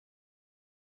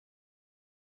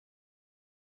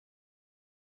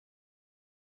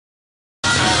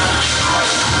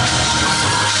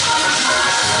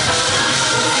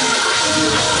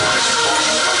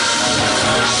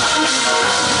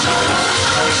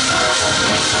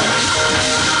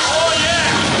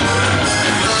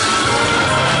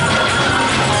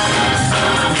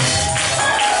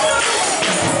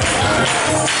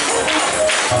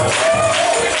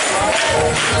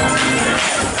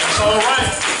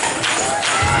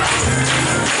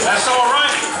That's all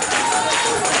right.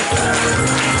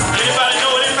 Anybody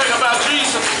know anything about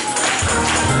Jesus?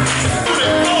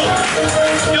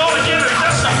 You ought to give him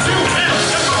just a few minutes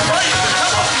just to praise him.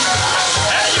 Come on.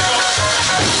 There you go.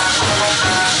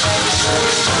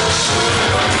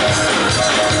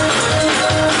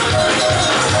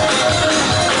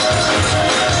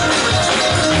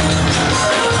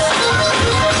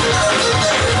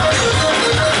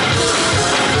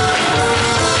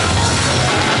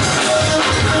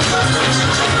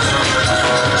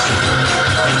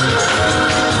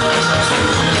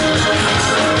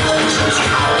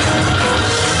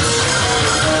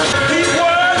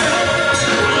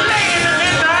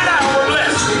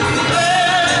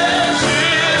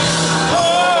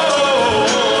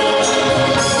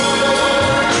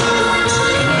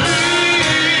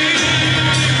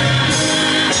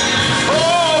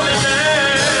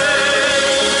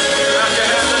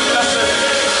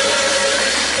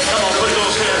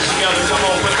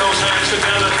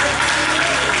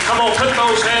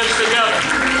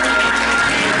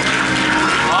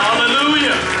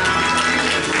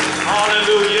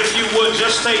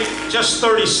 Just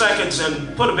 30 seconds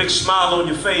and put a big smile on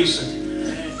your face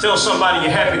and tell somebody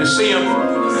you're happy to see them.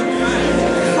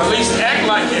 Or at least act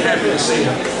like you're happy to see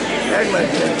them. Act like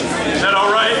that. Is that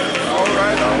all right? All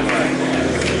right, all right.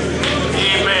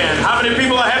 Amen. How many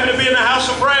people are happy to be in the house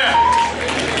of prayer?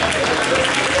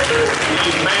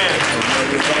 Amen.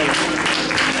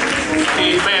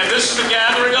 Amen. This is the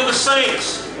gathering of the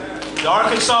saints. The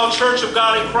Arkansas Church of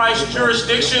God in Christ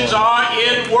jurisdictions are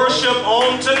in worship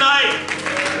on tonight.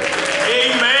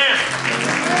 Amen.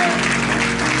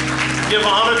 Give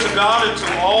honor to God and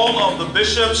to all of the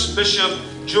bishops. Bishop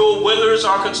Jewel Withers,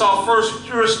 Arkansas First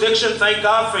Jurisdiction. Thank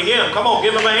God for him. Come on,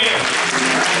 give him a hand.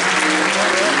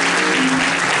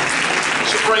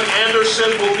 Bishop Frank Anderson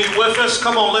will be with us.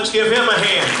 Come on, let's give him a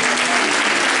hand.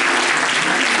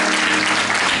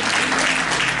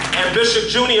 And Bishop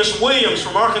Junius Williams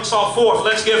from Arkansas Fourth.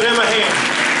 Let's give him a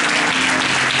hand.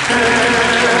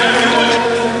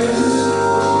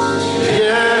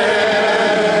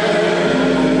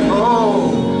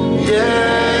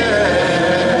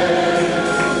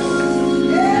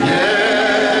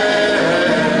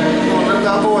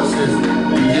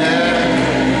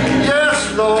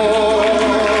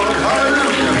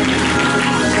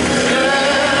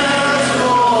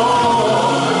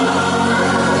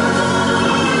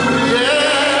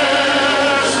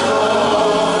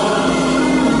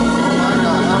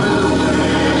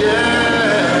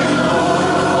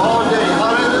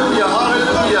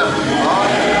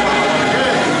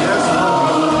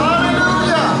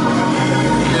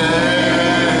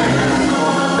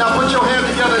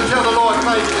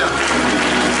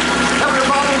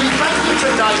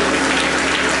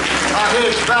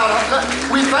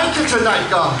 We thank you tonight,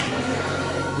 God.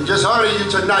 We just honor you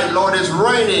tonight, Lord. It's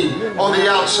raining on the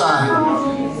outside.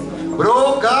 But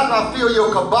oh God, I feel your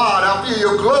kabod, I feel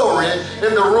your glory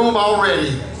in the room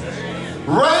already.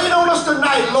 Rain on us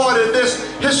tonight, Lord, in this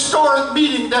historic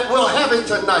meeting that we're having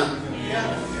tonight.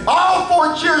 All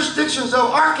four jurisdictions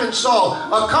of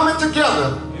Arkansas are coming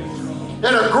together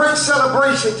in a great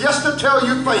celebration just to tell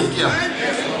you thank you.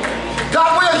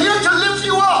 God, we're here to lift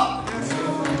you up.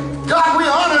 God, we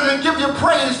honor and give you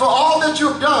praise for all that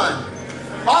you've done.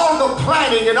 All of the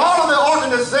planning and all of the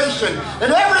organization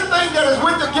and everything that has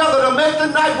went together to make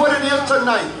tonight what it is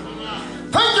tonight.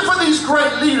 Thank you for these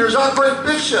great leaders, our great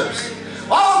bishops,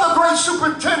 all the great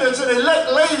superintendents and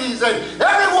elect ladies and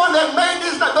everyone that made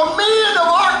this night, the men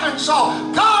of Arkansas.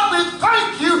 God, we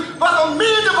thank you for the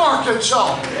men of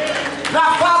Arkansas.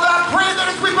 Now, Father, I pray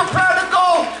that as we prepare to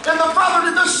go in the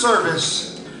further to this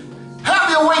service,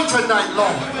 have your way tonight,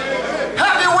 Lord.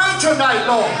 Have your way tonight,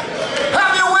 Lord.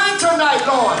 Have your way tonight,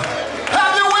 Lord.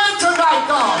 Have your way tonight,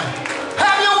 God.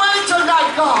 Have your way tonight,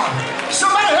 God.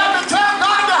 Somebody help me tell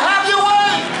God to have your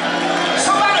way.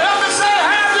 Somebody help me say,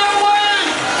 have your way.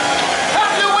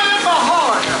 Have your way in my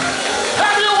heart.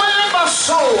 Have your way in my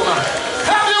soul.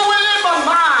 Have your way in my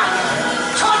mind.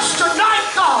 Touch tonight,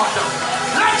 God.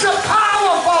 Let your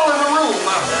power fall in the room.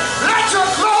 Let your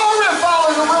glory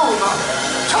fall in the room.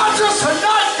 Touch us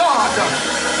tonight, God,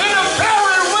 in a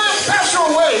very special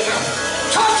way.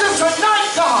 Touch us tonight,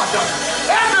 God.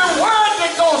 Every word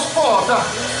that goes forth.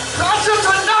 Touch us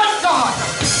tonight, God,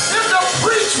 in the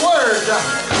preach word.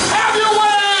 Have your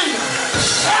way.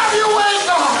 Have your way,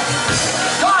 God.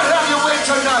 God, have your way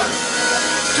tonight.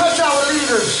 Touch our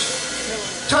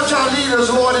leaders. Touch our leaders,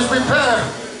 Lord, as we prepare.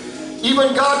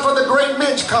 Even, God, for the great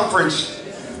men's conference.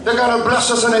 They're going to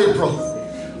bless us in April.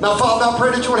 Now, Father, I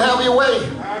pray that you would have your way.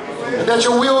 And that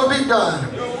your will will be done.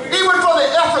 Even for the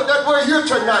effort that we're here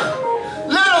tonight,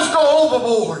 let us go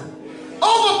overboard.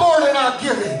 Overboard in our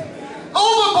giving.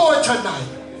 Overboard tonight.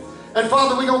 And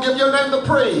Father, we're going to give your name the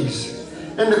praise.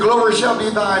 And the glory shall be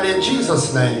thine in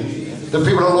Jesus' name. The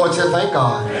people of the Lord said, thank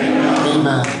God.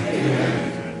 Amen.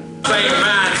 Same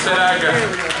mindset I got.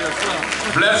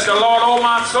 Bless the Lord, oh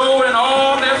my soul, and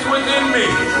all that's within me.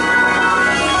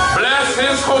 Bless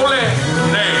his holy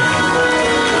name.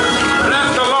 Bless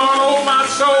the Lord, oh my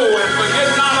soul, and forget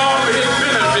not all of his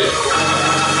benefits.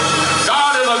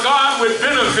 God is a God with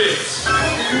benefits.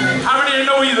 How many of you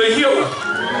know he's a healer?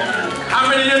 How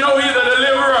many of you know he's a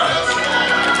deliverer?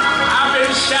 I've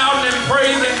been shouting and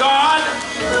praising God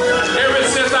ever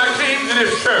since I came to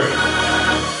this church.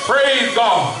 Praise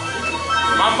God.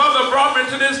 My mother brought me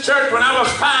to this church when I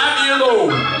was 5 years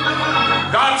old.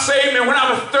 God saved me when I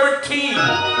was 13.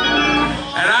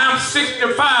 And I'm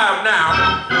 65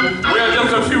 now. Well,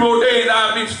 just a few more days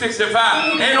I'll be 65.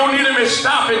 Ain't no need of me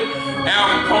stopping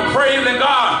and praising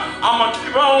God. I'm going to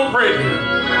keep on praising him.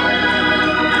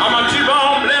 I'm going to keep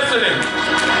on blessing him.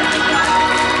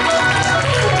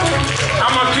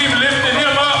 I'm going to keep lifting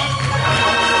him up.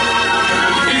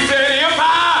 He said, if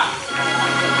I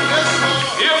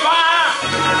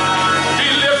be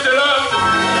lifted up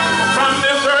from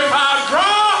this earth, I'll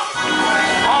draw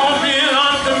all men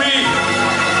unto me.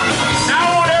 Now I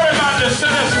want everybody to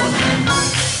sing this one.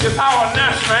 It's our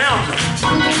national anthem.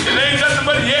 It ain't nothing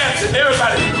but yes. And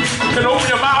everybody can open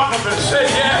your mouth up and say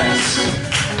yes.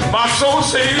 My soul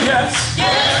say yes.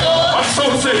 My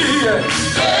soul say yes.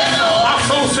 My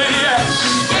soul say yes.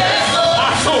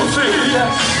 My soul say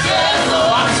yes.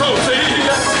 My soul say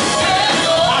yes.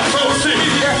 My soul say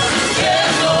yes.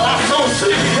 My soul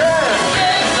say yes.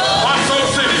 My soul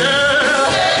say yes.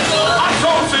 My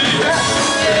soul say yes.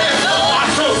 My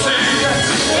soul say yes.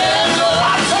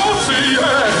 My soul say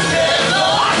yes.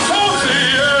 My soul say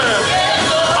yes.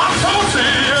 My soul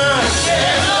say yes.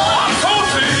 My soul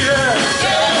say yes.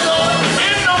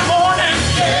 In the morning,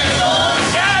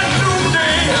 at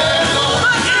noonday,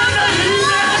 in the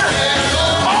evening,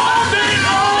 all day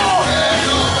long,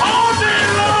 all day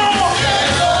long.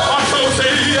 My soul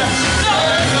say yes.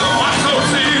 My soul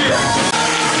say yes.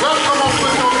 Well, come on,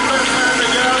 put your left hand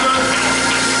together.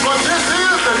 For this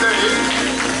is the day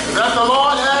that the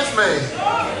Lord has made,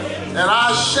 and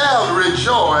I shall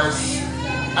rejoice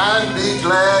and be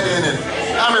glad in it.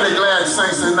 How many glad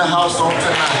saints in the house on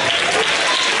tonight?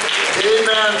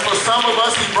 Amen. For some of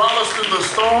us, he brought us through the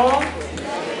storm.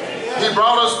 He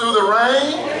brought us through the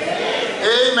rain.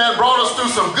 Amen. Brought us through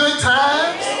some good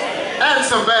times and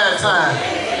some bad times.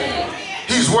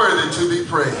 He's worthy to be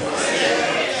praised.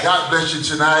 God bless you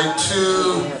tonight.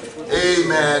 To,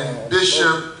 amen,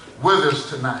 Bishop Withers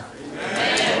tonight.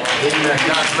 Amen.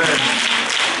 God bless you.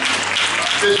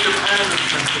 Bishop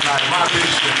Anderson tonight, my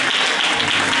bishop.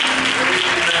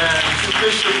 Amen. To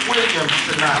Bishop Williams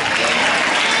tonight.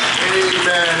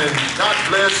 Amen. And God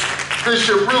bless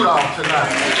Bishop Rudolph tonight.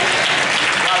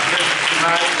 God bless you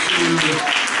tonight. To the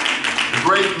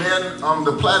great men on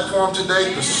the platform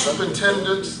today, the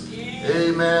superintendents,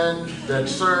 amen, that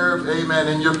serve, amen,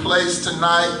 in your place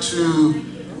tonight. To,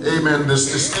 amen,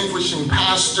 this distinguishing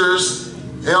pastors,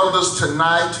 elders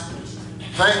tonight.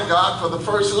 Thank God for the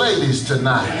first ladies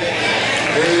tonight.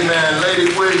 Amen.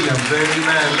 Lady Williams,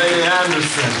 amen. Lady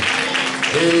Anderson.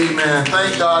 Amen.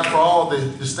 Thank God for all the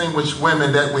distinguished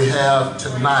women that we have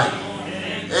tonight.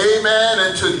 Amen.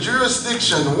 And to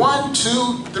jurisdiction 1,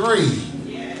 2, 3.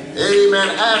 Amen.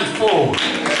 And 4.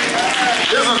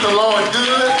 Isn't the Lord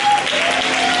good?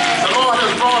 The Lord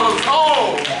has brought us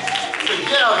all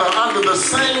together under the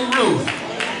same roof.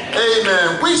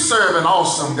 Amen. We serve an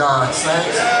awesome God,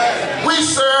 saints. We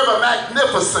serve a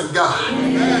magnificent God.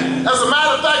 As a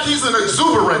matter of fact, he's an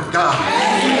exuberant God.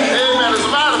 Amen. As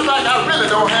a matter of fact, I really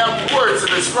don't have words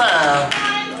to describe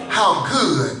how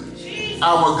good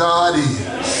our God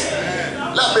is.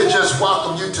 Let me just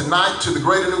welcome you tonight to the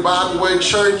Greater New Bibleway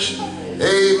Church. Amen.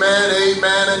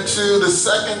 Amen. And to the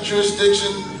second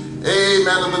jurisdiction,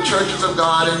 amen, of the churches of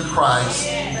God in Christ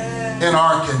in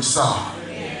Arkansas.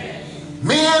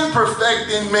 Men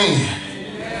perfecting men.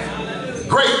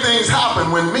 Great things happen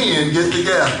when men get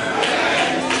together.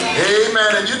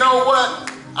 Amen. And you know what?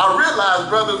 I realize,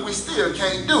 brothers, we still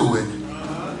can't do it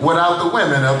without the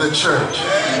women of the church.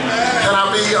 Can I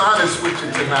be honest with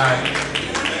you tonight?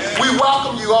 We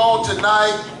welcome you all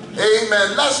tonight.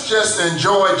 Amen. Let's just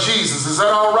enjoy Jesus. Is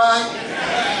that all right?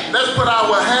 Let's put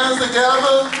our hands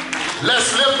together.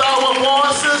 Let's lift our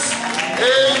voices.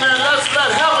 Amen. Let's let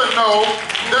heaven know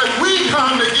that we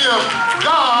come to give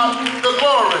God the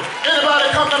glory. Anybody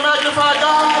come to magnify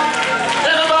God?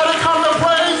 Anybody come to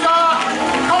praise God?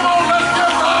 Come on, let's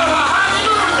give God a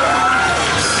hallelujah.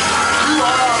 You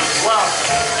are, wow.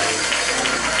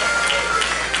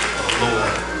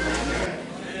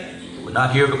 We're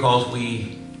not here because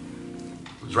we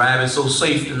were driving so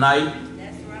safe tonight.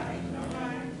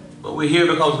 But we're here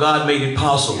because God made it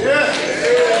possible. I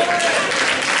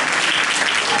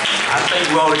think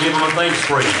we ought to give him a thanks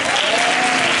praise.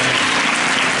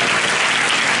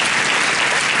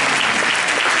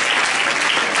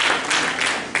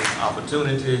 This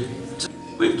opportunity.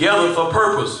 We've gathered for a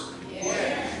purpose.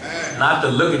 Not to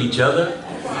look at each other.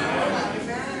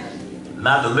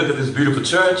 Not to look at this beautiful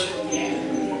church.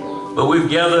 But we've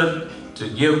gathered to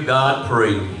give God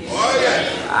praise.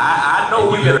 I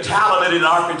know we are talented in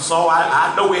Arkansas.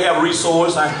 I know we have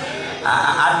resources.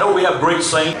 I know we have great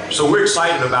saints. So we're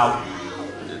excited about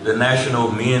the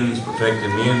National Men's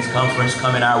Perfected Men's Conference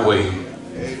coming our way.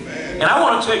 And I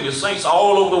want to tell you, saints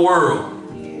all over the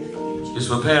world is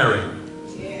preparing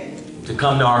to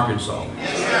come to Arkansas.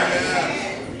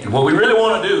 And what we really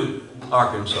want to do,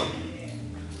 Arkansas,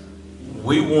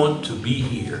 we want to be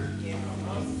here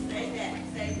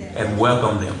and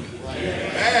welcome them.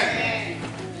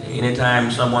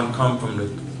 Anytime someone comes from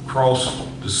across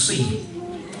the sea,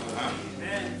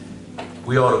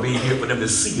 we ought to be here for them to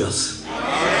see us.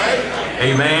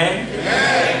 Amen.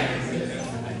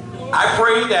 I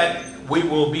pray that we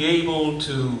will be able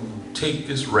to take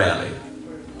this rally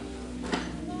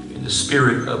in the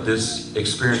spirit of this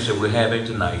experience that we're having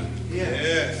tonight.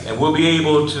 And we'll be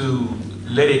able to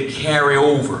let it carry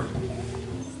over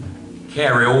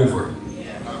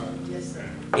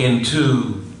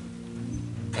into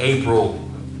April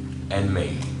and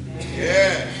May.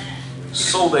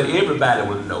 So that everybody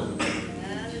will know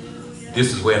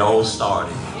this is where it all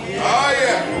started.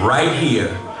 Right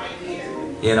here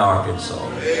in Arkansas.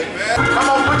 Come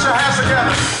on, put your hands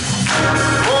together.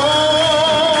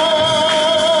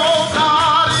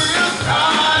 God is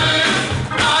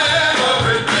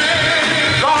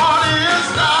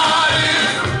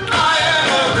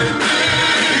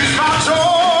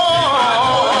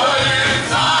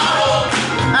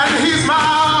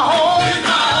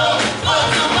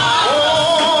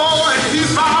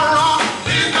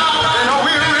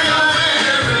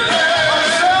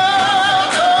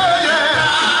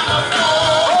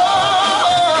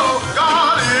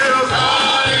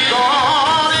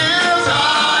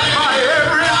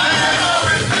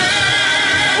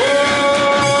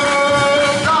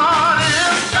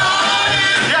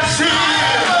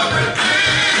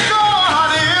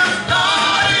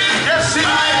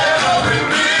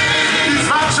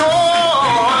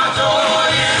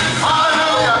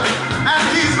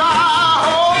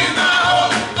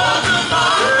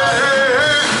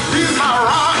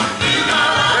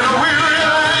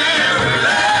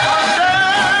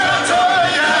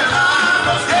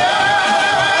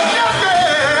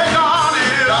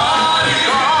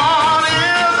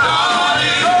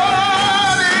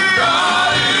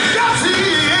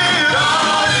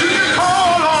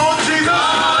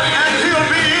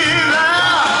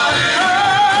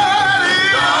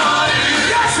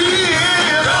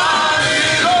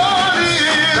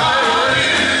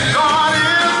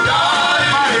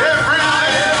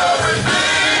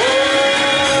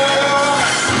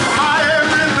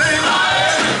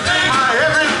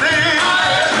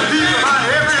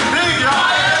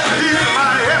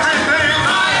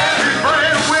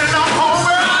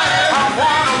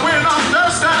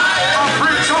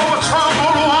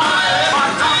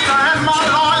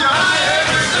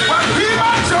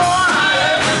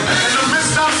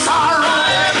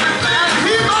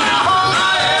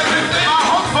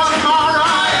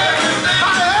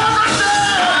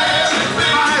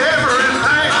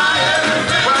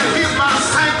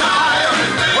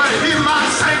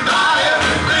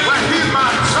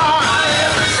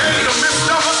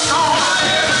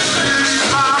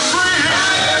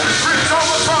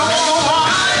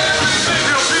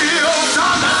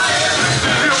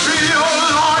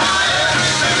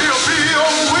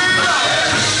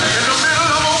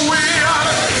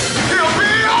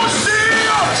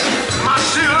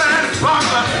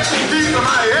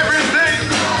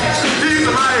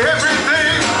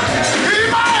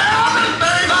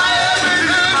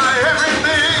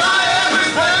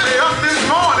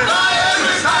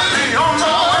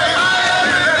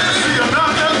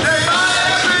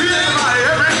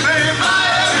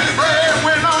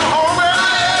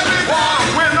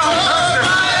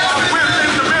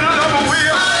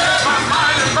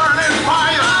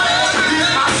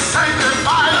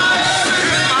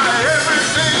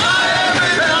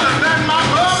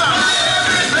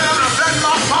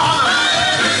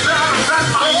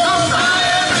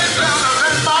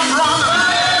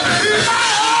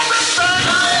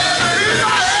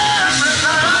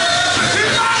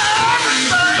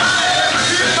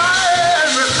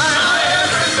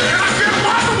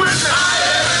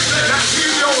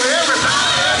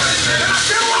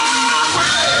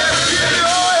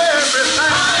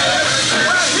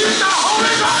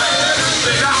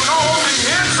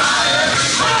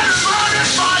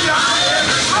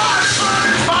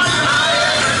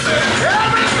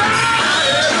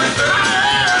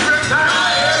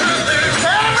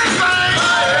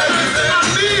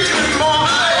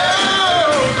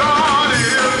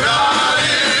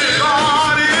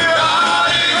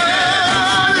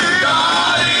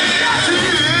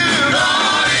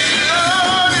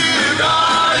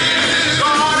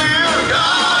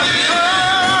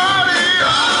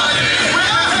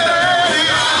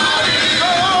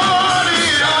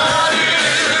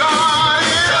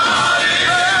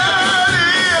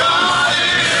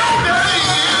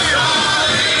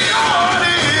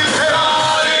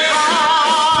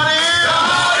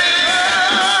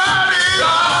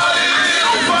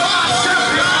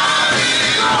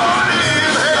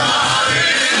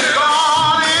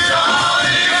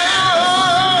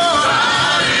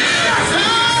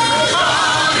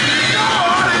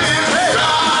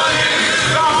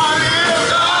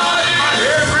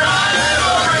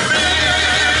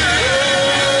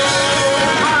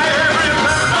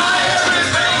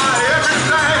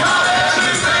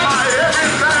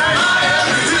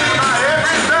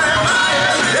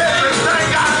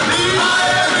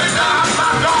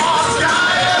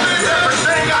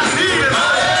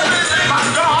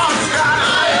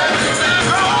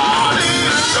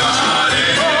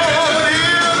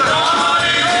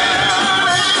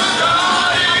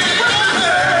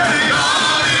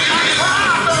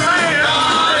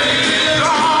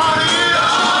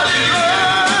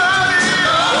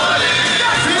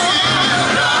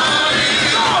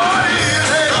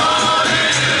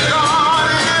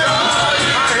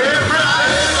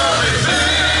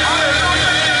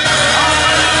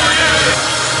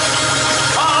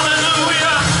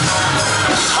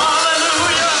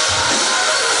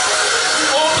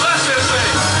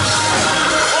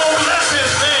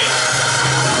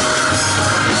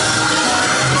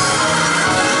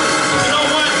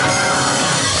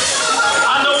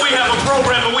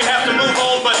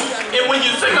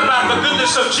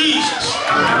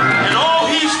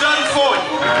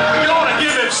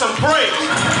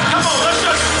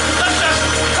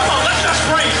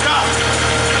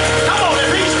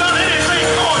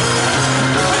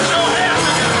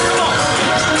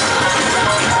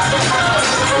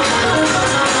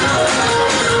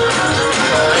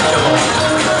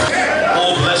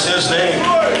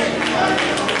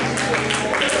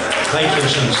Thank you,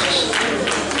 Jesus.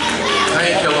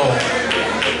 Thank you, Lord.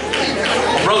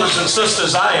 Brothers and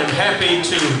sisters, I am happy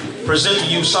to present to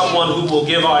you someone who will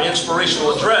give our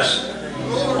inspirational address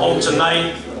on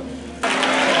tonight.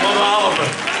 Brother Oliver.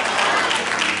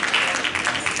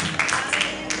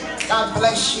 God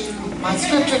bless you. My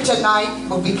scripture tonight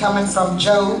will be coming from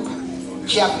Job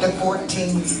chapter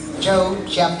 14. Job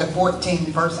chapter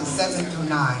 14 verses 7 through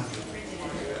 9.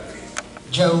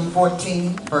 Job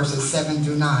 14 verses 7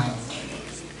 through 9.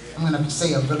 I'm going to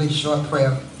say a really short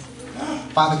prayer.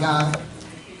 Father God,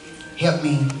 help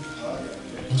me.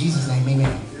 In Jesus' name,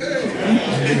 amen.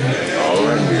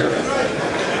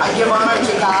 I give honor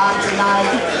to God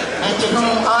tonight, and to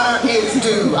whom honor is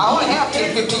due. I only have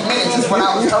 10-15 minutes is what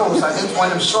I was told, so I just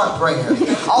want a short prayer.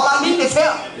 All I need is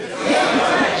help.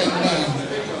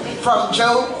 Amen. From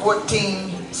Job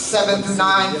 14, 7 through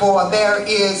 9, for there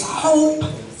is hope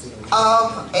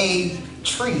of a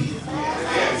tree.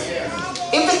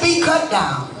 If it be cut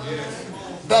down,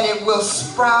 that it will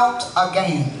sprout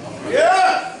again,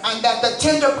 and that the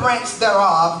tender branch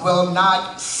thereof will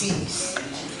not cease.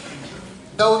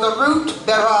 Though the root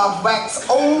thereof wax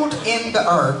old in the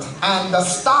earth, and the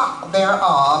stock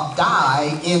thereof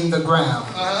die in the ground,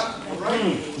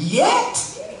 yet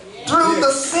through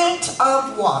the scent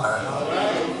of water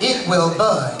it will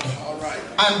bud,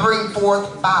 and bring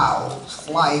forth boughs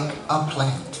like a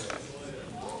plant.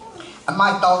 And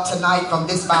my thought tonight from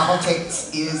this Bible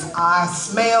text is, I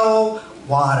smell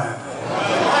water.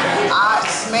 I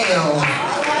smell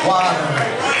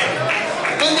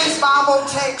water. In this Bible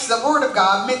text, the Word of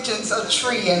God mentions a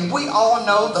tree, and we all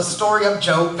know the story of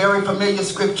Job, very familiar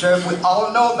scripture. We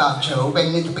all know about Job,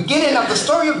 and at the beginning of the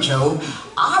story of Job,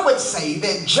 I would say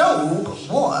that Job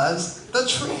was the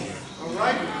tree.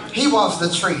 He was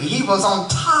the tree. He was on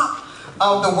top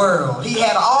of the world. He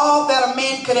had all that a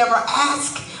man could ever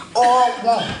ask or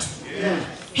want.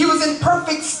 He was in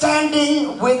perfect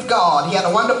standing with God. He had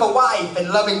a wonderful wife and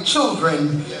loving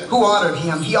children who honored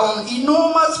him. He owned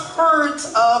enormous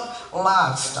herds of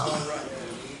livestock.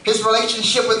 His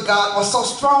relationship with God was so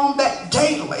strong that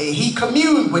daily he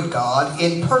communed with God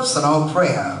in personal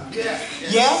prayer.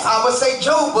 Yes, I would say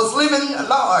Job was living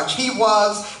large. He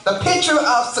was the picture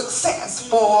of success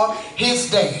for his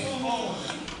day.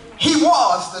 He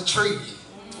was the tree.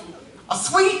 A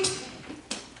sweet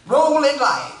rolling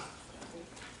life.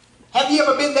 Have you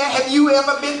ever been there? Have you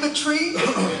ever been the tree?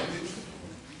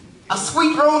 A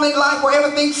sweet rolling life where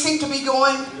everything seems to be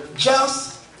going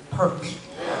just perfect.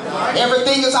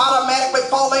 Everything is automatically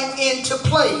falling into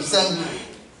place, and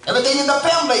everything in the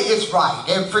family is right.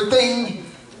 Everything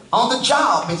on the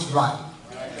job is right.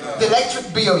 The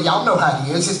electric bill, y'all know how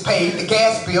it is paid. The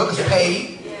gas bill is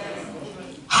paid.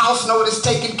 House note is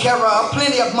taken care of.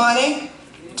 Plenty of money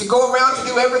to go around to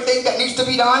do everything that needs to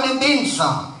be done, and then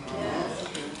some.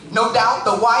 No doubt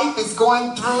the wife is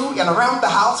going through and around the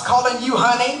house calling you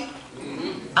honey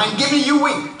and giving you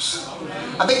winks.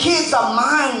 And the kids are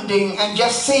minding and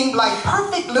just seem like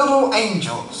perfect little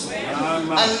angels.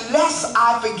 Unless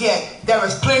I forget, there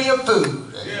is plenty of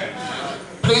food.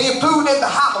 Plenty of food in the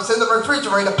house, in the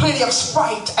refrigerator, plenty of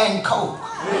Sprite and Coke.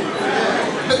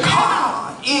 The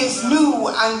car is new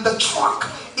and the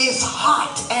truck is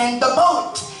hot and the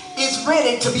boat is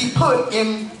ready to be put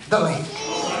in the lake.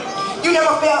 You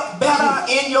never felt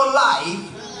better in your life,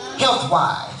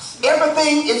 health-wise.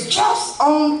 Everything is just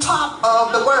on top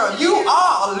of the world. You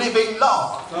are living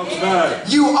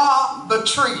large. You are the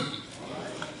tree.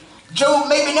 Job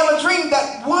maybe never dreamed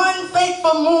that one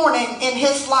fateful morning in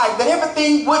his life that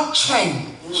everything would change.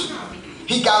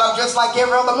 He got up just like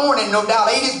every other morning, no doubt,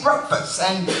 ate his breakfast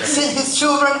and sent his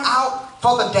children out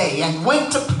for the day and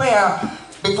went to prayer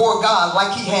before God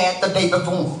like he had the day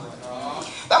before.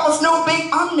 There was no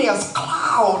big ominous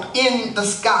cloud in the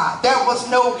sky. There was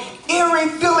no eerie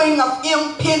feeling of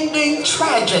impending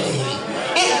tragedy.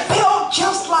 It felt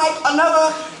just like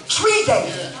another tree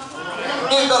day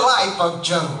in the life of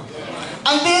Job.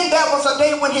 And then there was a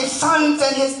day when his sons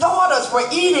and his daughters were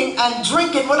eating and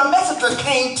drinking when a messenger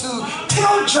came to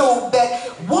tell Job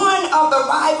that one of the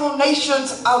rival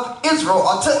nations of Israel,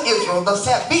 or to Israel, the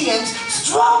Sabaeans,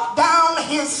 struck down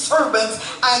his servants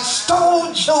and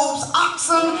stole Job's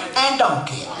oxen and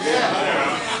donkey.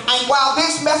 And while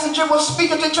this messenger was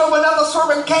speaking to Job, another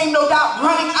servant came, no doubt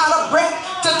running out of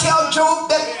breath, to tell Job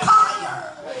that fire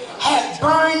had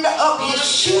burned up his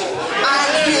sheep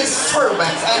and his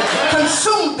servants and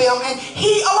consumed them, and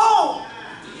he alone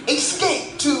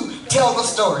escaped to tell the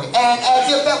story. And as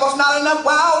if that was not enough,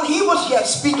 while he was yet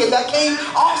speaking, there came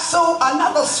also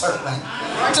another servant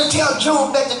to tell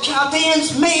Job that the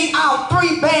Chaldeans made out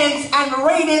 3 bands and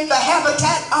raided the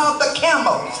habitat of the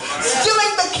camels,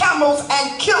 stealing the camels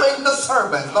and killing the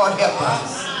servant. Lord help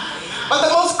us. But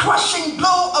the most crushing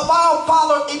blow of all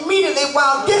followed immediately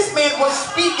while this man was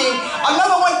speaking.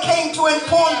 Another one came to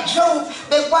inform Job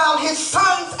that while his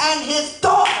sons and his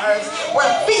daughters were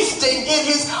feasting in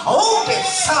his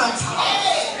oldest son's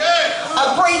house,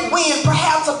 a great wind,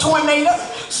 perhaps a tornado,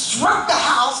 struck the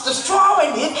house,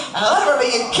 destroying it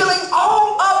utterly and killing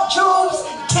all of Job's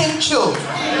 10 children.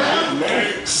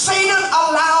 Satan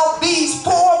allowed these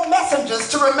 4 messengers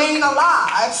to remain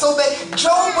alive so that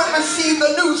Job would receive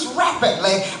the news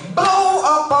rapidly, blow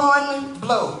upon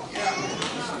blow.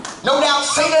 No doubt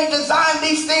Satan designed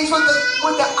these things with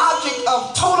the object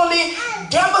of totally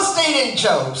devastating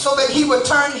Job so that he would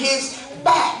turn his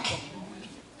back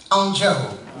on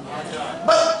Job.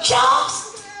 But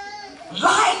just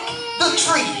like the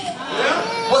tree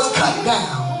was cut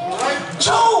down,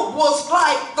 Job was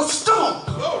like the stump.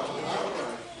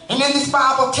 And in this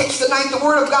Bible text tonight, the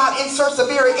Word of God inserts a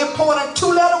very important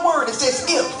 2-letter word. It says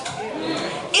if.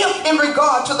 If in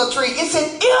regard to the tree. It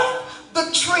said if the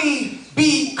tree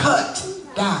be cut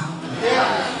down.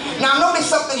 Now notice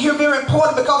something here very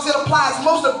important, because it applies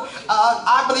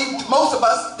I believe most of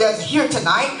us that's here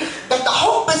tonight, that the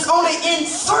hope is only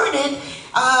inserted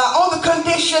on the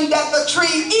condition that the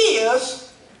tree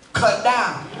is cut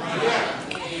down.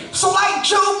 So like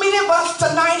Job, many of us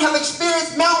tonight have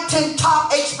experienced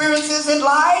mountaintop experiences in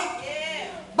life.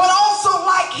 But also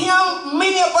like him,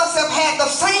 many of us have had the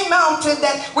same mountain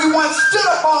that we once stood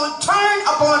upon turn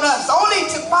upon us, only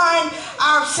to find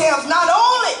ourselves not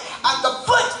only at the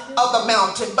foot of the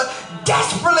mountain, but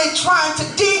desperately trying to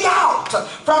dig out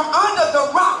from under the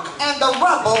rock and the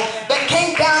rubble that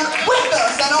came down with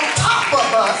us and on top of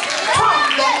us from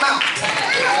that mountain.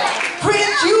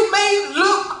 Friends, you may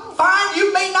look fine, you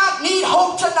may not need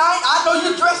hope tonight. I know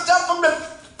you're dressed up from the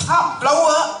top floor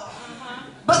up,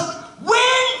 but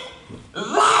when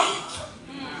life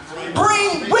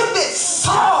brings with it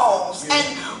sorrows and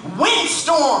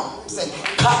windstorms and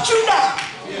cut you down,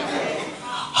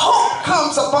 hope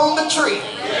comes upon the tree.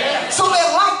 So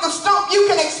that like the stump, you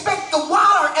can expect the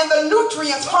water and the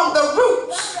nutrients from the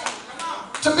roots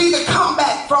to be the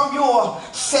comeback from your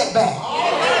setback.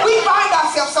 We find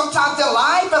ourselves sometimes in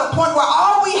life at a point where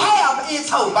all we have is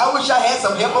hope. I wish I had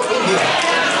some help up in here.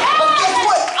 But guess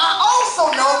what? I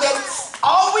also know that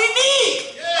all we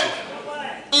need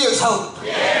is hope.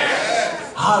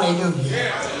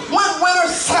 Hallelujah. One winter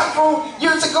several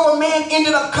years ago, a man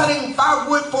ended up cutting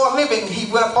firewood for a living.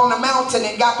 He went up on the mountain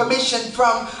and got permission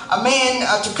from a man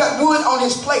to cut wood on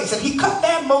his place. And he cut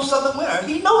that most of the winter.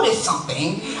 He noticed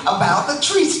something about the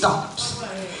tree stumps.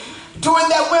 During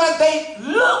that winter, they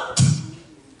looked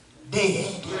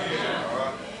dead.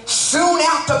 Soon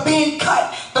after being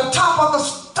cut, the top of the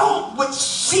stump would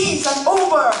season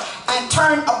over and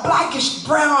turn a blackish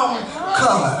brown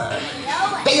color.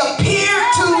 They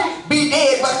appeared to be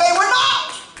dead, but they were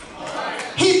not.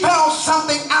 He found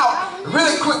something out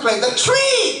really quickly. The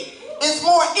tree is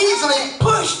more easily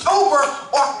pushed over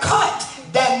or cut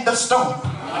than the stump.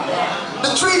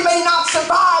 The tree may not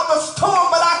survive the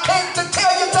storm, but I came to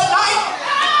tell you tonight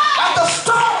that the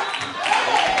stump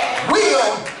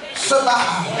will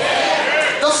survive.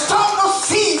 The stump will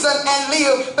season and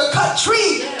live. The cut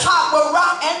tree top will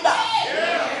rot and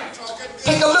die.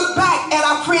 Take a look back at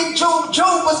our friend Job.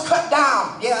 Job was cut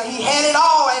down. Yeah, he had it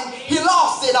all and he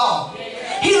lost it all.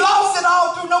 He lost it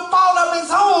all through no fault of his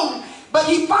own. But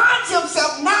he finds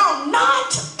himself now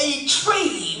not a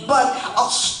tree, but a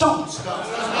stump.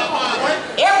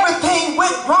 Everything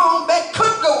went wrong that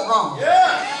could go wrong.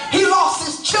 He lost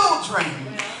his children,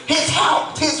 his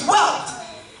health, his wealth,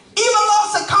 even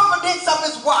lost the confidence of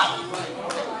his wife.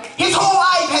 His whole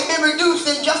life had been reduced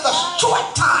in just a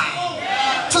short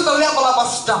time to the level of a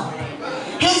stump.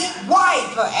 His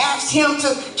wife asked him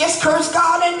to just curse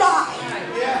God and die.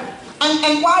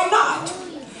 And why not?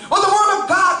 Well, the Word of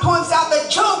God points out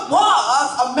that Job was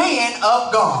a man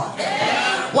of God.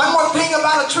 One more thing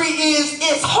about a tree is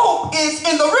its hope is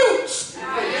in the roots.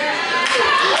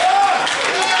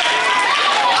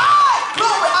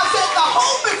 Glory, I said the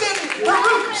hope is in the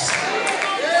roots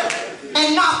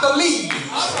and not the leaves.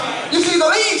 You see, the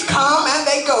leaves come and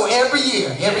they go every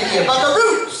year. But the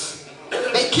roots,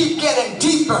 they keep getting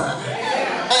deeper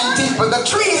and deeper. The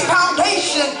tree's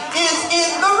foundation is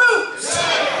in the roots.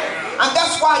 And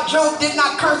that's why Job did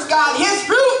not curse God. His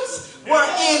roots were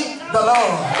in the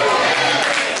Lord.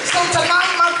 So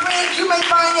tonight, my friends, you may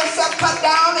find yourself cut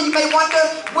down and you may wonder,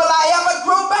 will I ever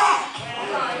grow back?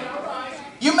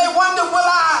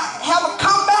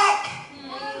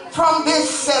 from this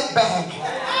setback.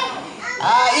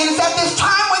 It is at this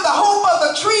time when the hope of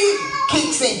the tree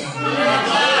kicks in.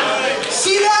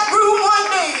 See that grew one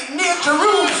day near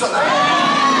Jerusalem.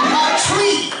 A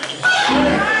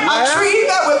tree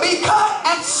that would be cut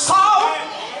and sawed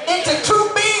into two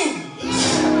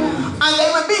beams, and they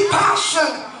would be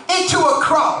fashioned into a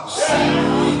cross,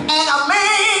 and a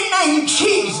man named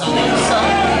Jesus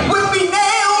would be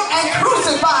nailed and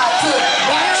crucified to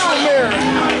that tree.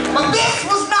 But this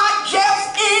was not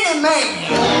just any man.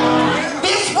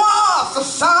 This was the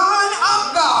Son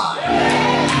of God.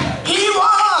 He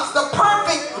was the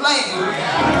perfect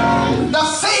Lamb, the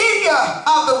Savior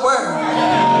of the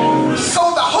world.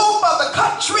 So the hope of the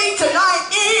cut tree tonight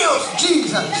is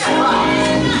Jesus Christ.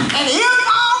 And if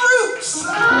our roots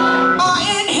are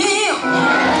in Him,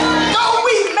 though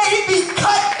we may be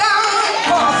cut down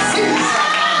for a season,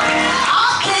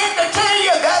 I came to tell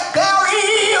you that there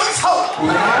is hope.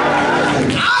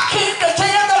 I came to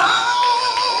tell you that I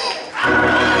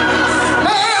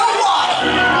smell water.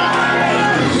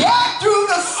 Yet through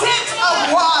the scent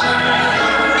of water,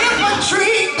 if a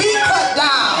tree be cut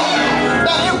down,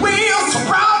 that it will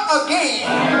sprout again.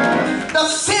 The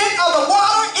scent of the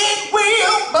water, it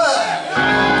will bud.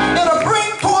 It'll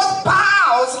bring forth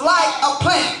boughs like a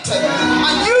plant.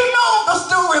 And you know the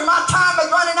story. My time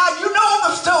is running out. You know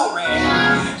the story.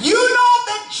 You know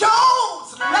that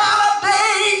Job's latter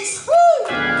days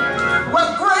were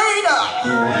greater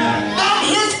than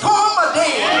his former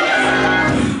days.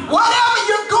 Whatever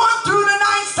you're going through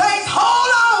tonight, saints,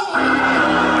 hold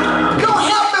on. Your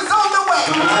help is on the way.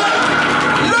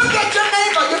 Look at your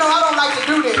neighbor. You know, I don't like to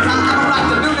do this. I don't like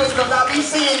to do this because I'll be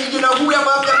seeing, you know, whoever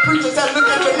up there preaching said, look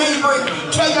at your neighbor and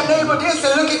tell your neighbor this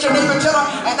and look at your neighbor and tell her.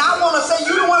 And I want to say,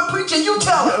 you the one preaching, you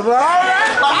tell her. But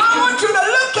I want you to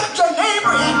look at your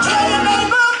neighbor and tell your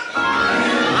neighbor,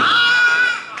 I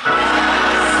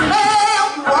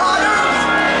smell water.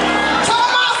 Tell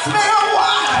them I smell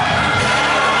water.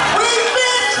 We've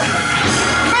been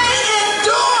may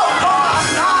endure for a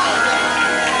night,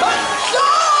 but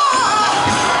joy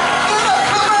is a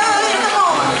coming early in the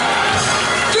morning.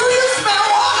 Do you smell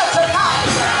water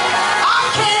tonight? I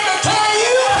came to tell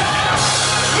you,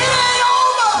 it ain't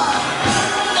over.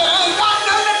 It ain't got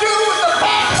nothing to do with the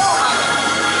fat woman.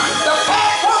 The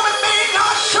fat woman may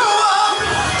not show up.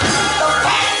 The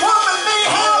fat woman may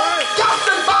have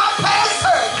gastric bypass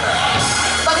surgery.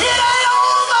 But it ain't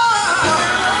over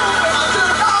until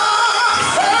God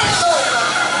says so.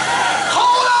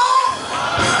 Hold on.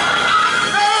 I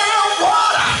smell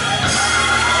water.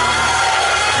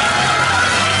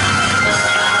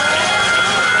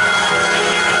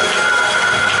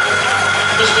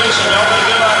 Miss Dixon, y'all want to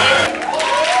get out here?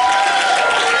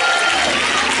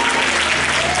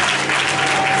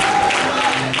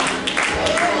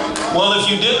 Well, if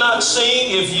you did not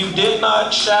sing, if you did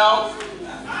not shout,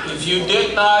 if you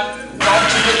did not talk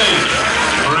to your neighbor,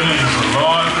 Praise the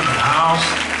Lord in the house.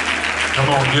 Come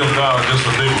on, give God just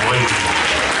a big wave.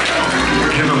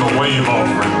 Give him a wave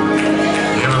offering.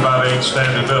 Everybody ain't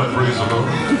standing up, praise the Lord.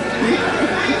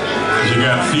 If you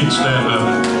got feet, stand up.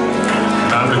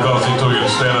 Not because he told you to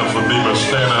stand up for me, but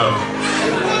stand up.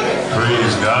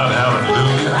 Praise God,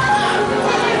 hallelujah.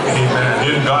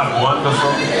 Amen. Isn't God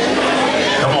wonderful?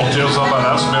 Come on, tell somebody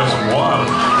I smell some water.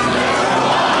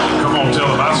 Come on, tell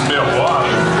them I smell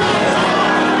water.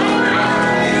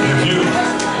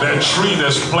 That tree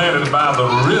that's planted by the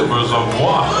rivers of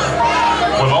water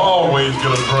will always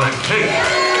get a drink. Hey,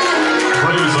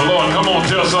 praise the Lord. Come on,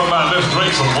 tell somebody, let's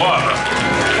drink some water.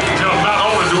 Tell them, not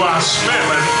only do I smell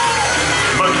it,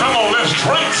 but come on, let's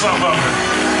drink some of it.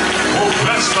 Oh,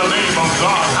 bless the name of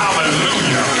God.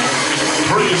 Hallelujah.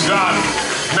 Praise God.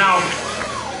 Now,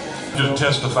 to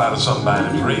testify to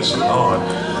somebody, praise the Lord.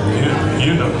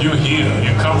 You know, you're here.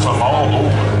 You come from all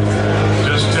over.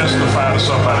 Just testify to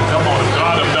somebody. Come on, if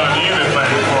God have done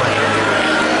anything for you.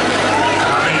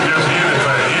 I mean, just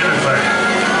anything.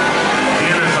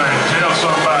 Tell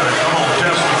somebody. Come on,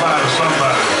 testify to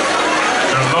somebody.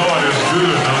 The Lord is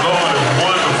good. The Lord is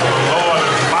wonderful. The Lord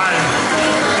is mighty.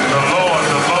 The Lord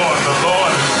is good. The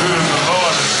Lord is good.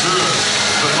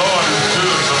 The Lord is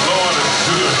good. The Lord is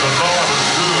good. The Lord is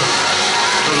good.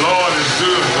 The Lord is good. The Lord is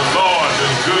good. The Lord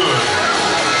is good.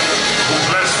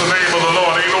 Bless the name of the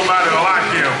Lord. Ain't nobody like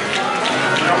him.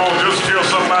 Come on, just tell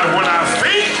somebody, when I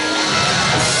think,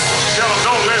 tell them,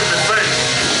 don't let me think.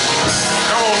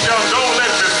 Come on, tell them, don't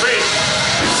let me think.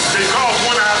 Because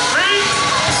when I think,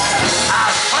 I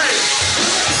think.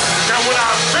 And when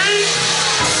I think,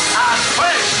 I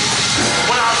think.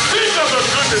 When I think of the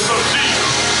goodness of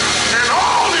Jesus and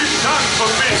all he's done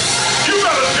for me, you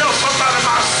better tell somebody,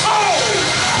 my soul.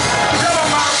 Tell them,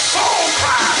 my soul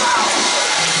cries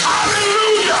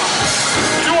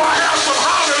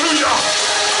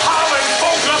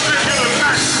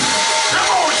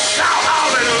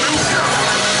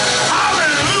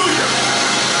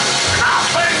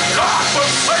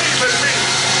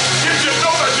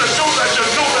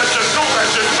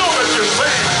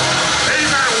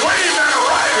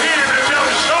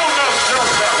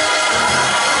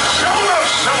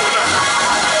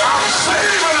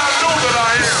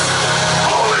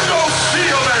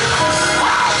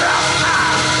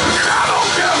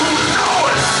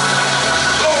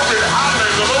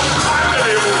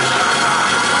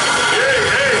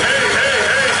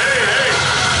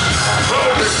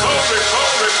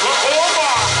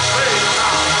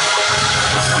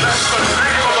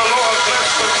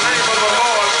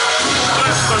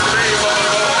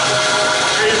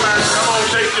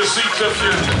if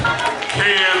you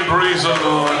can, praise the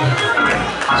Lord.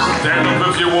 Stand up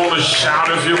if you want to, shout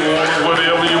if you want to,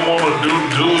 whatever you want to do,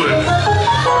 do it.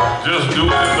 Just do it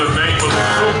in the name of the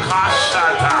Lord.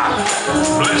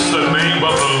 Bless the name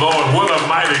of the Lord. What a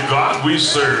mighty God we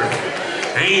serve.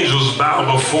 Angels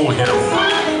bow before him.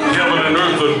 Heaven and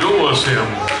earth adores him.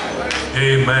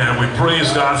 Amen. We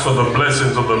praise God for the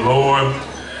blessings of the Lord.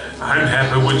 I'm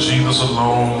happy with Jesus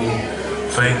alone.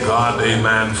 Thank God,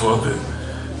 amen, for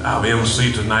our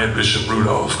MC tonight, Bishop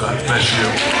Rudolph. God bless you.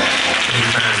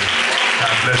 Amen.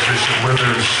 God bless Bishop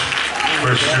Withers,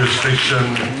 First Jurisdiction.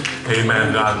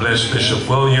 Amen. God bless Bishop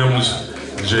Williams,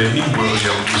 J.E.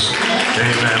 Williams.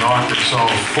 Amen. Arkansas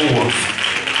 4th.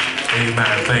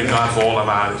 Amen. Thank God for all of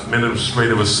our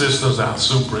administrative assistants, our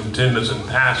superintendents and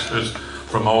pastors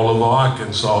from all over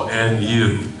Arkansas, and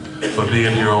you for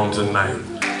being here on tonight.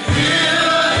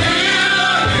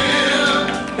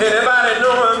 Anybody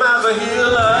know him as a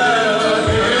healer?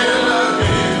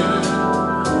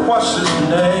 What's his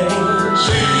name?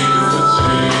 Jesus,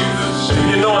 Jesus,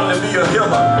 Jesus. You know him to be a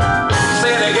healer.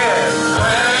 Say it again.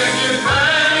 Thank you,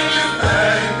 thank you,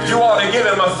 thank you. You ought to give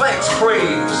him a thanks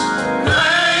praise.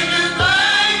 Thank you,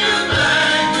 thank you,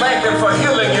 thank you. Thank him for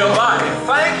healing your body.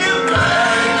 Thank you.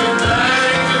 Thank you,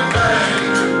 thank you, thank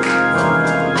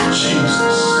you.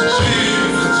 Jesus,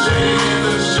 Jesus,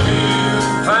 Jesus, Jesus.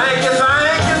 Thank you,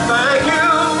 thank you, thank you.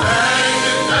 Thank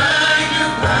you, thank you,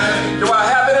 thank you. Do I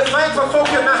have any thankful folk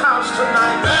in the house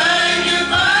tonight? Thank you,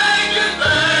 thank you,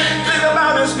 thank you. Think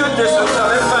about his goodness and tell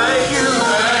him thank you.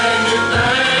 Thank you,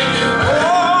 thank you.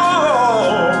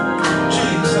 Oh,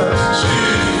 Jesus.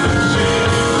 Jesus,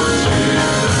 Jesus,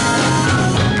 Jesus.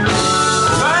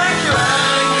 Thank you,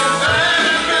 thank you,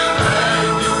 thank you,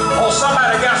 thank you. Oh,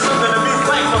 somebody got something to be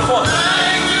thankful for.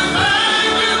 Thank you,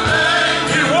 thank you, thank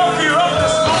you. He woke you up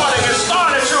this morning and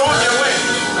started you on your way.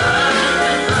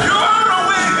 You ought to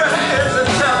wave your hands and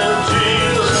tell him,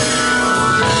 Jesus.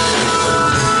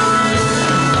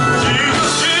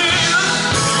 Jesus, Jesus.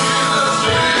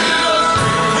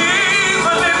 He's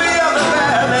a lily of the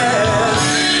valley.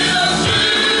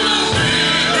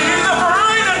 He's a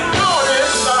bright and morning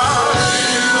star.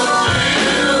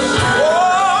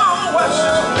 Oh, what's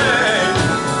his name?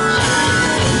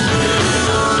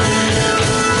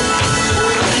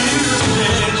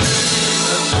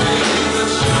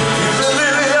 He's a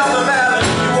lily of the valley.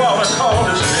 You ought to call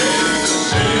his name.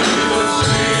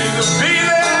 Be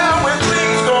there when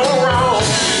things go wrong.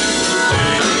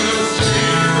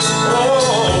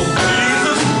 Oh,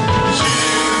 Jesus,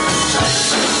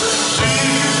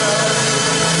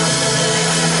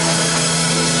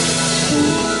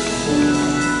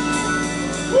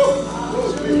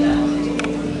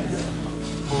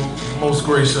 Most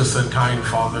gracious and kind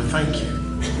Father, thank you.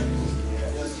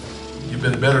 You've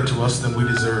been better to us than we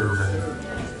deserve.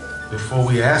 And before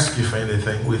we ask you for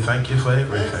anything, we thank you for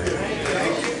everything.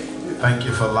 Thank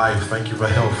you for life. Thank you for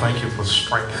health. Thank you for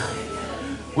strength.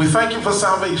 We thank you for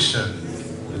salvation.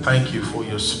 We thank you for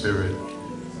your spirit.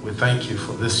 We thank you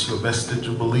for this, your vestige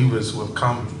of believers who have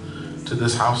come to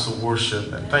this house of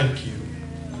worship. And thank you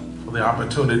for the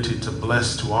opportunity to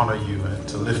bless, to honor you, and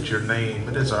to lift your name.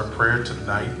 It is our prayer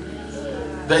tonight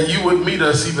that you would meet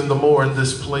us even the more in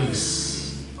this place.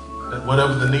 That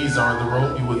whatever the needs are in the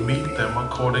room, you would meet them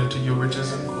according to your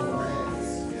riches and glory.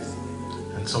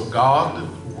 And so God,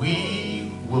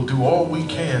 we will do all we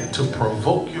can to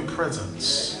provoke your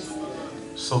presence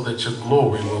so that your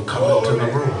glory will come into the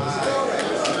room.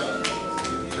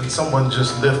 Can someone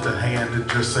just lift a hand and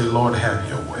just say, Lord, have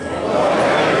your way.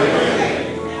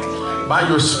 By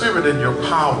your spirit and your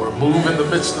power, move in the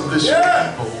midst of this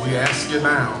people. We ask you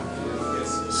now.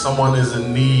 Someone is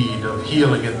in need of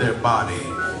healing in their body.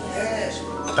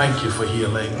 Thank you for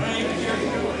healing.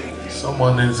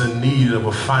 Someone is in need of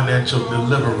a financial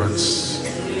deliverance.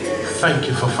 Thank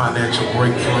you for financial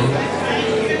breakthrough.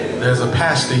 There's a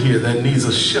pastor here that needs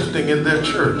a shifting in their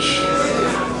church.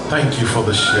 Thank you for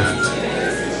the shift.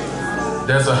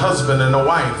 There's a husband and a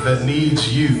wife that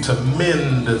needs you to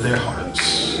mend their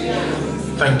hearts.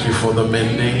 Thank you for the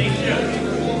mending.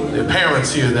 There are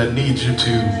parents here that need you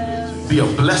to be a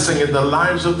blessing in the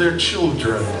lives of their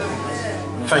children.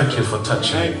 Thank you for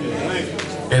touching.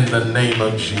 In the name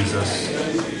of Jesus.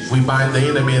 We bind the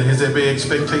enemy and his every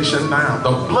expectation now.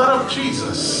 The blood of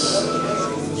Jesus.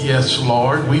 Yes,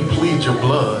 Lord, we plead your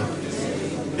blood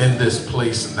in this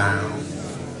place now.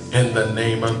 In the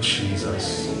name of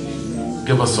Jesus.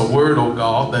 Give us a word, oh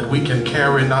God, that we can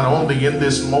carry not only in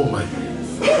this moment,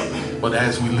 but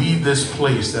as we leave this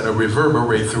place, that'll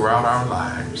reverberate throughout our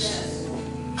lives.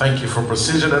 Thank you for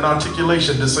precision and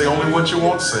articulation to say only what you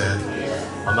want said.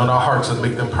 Anoint our hearts and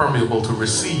make them permeable to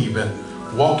receive and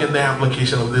walk in the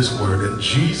application of this word. In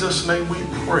Jesus' name we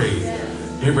pray.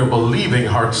 Every believing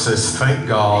heart says, thank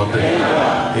God.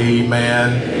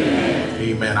 Amen.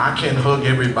 Amen. I can't hug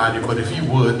everybody, but if you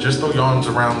would, just throw your arms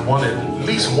around at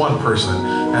least one person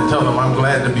and tell them, I'm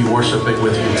glad to be worshiping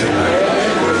with you tonight.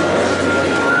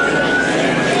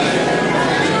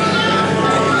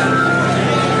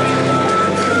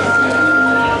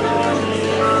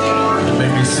 You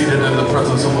may be seated in the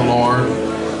presence of the Lord.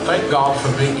 Thank God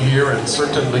for being here, and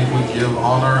certainly we give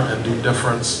honor and do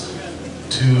deference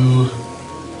to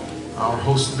our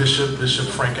host bishop, Bishop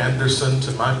Frank Anderson,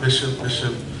 to my bishop,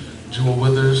 Bishop Jewel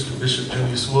Withers, to Bishop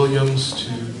Junius Williams,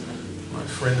 to my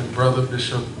friend and brother,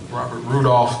 Bishop Robert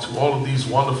Rudolph, to all of these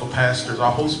wonderful pastors,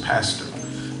 our host pastor.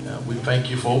 We thank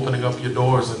you for opening up your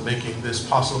doors and making this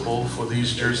possible for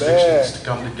these jurisdictions to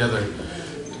come together.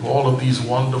 To all of these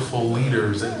wonderful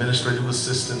leaders, administrative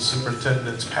assistants,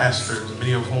 superintendents, pastors,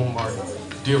 many of whom are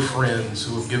dear friends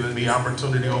who have given me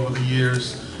opportunity over the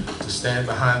years to stand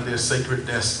behind their sacred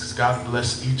desks. God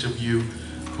bless each of you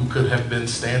who could have been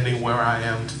standing where I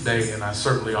am today, and I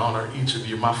certainly honor each of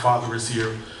you. My father is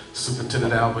here,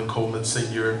 Superintendent Alvin Coleman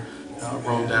Sr.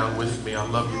 Rode down with me. I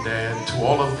love you, Dad. To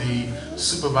all of the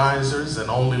supervisors and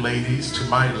only ladies, to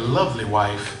my lovely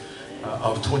wife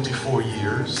of 24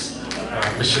 years,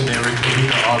 missionary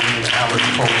Kalika Alvin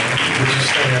Coleman. Would you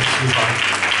stand, sweetheart?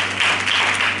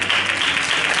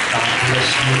 God bless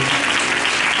you.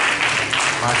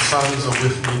 My sons are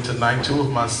with me tonight. Two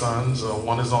of my sons.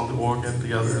 One is on the organ,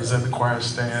 the other is in the choir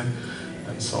stand.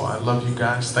 And so I love you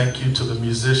guys. Thank you to the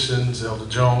musicians, Elder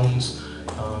Jones.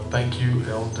 Thank you,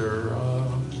 Elder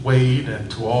Wade, and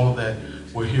to all that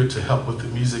were here to help with the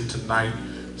music tonight.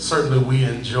 Certainly we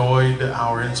enjoyed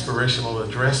our inspirational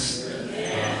address.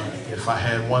 If I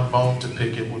had one bone to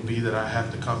pick, it would be that I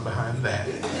have to come behind that.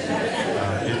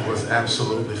 It was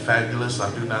absolutely fabulous. I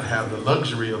do not have the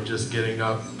luxury of just getting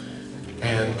up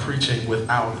and preaching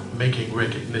without making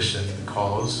recognition,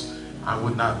 because I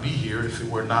would not be here if it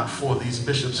were not for these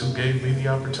bishops who gave me the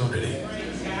opportunity.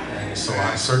 And so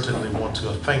I certainly want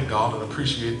to thank God and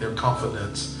appreciate their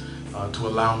confidence to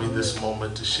allow me this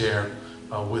moment to share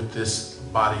with this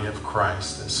body of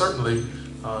Christ. And certainly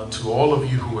to all of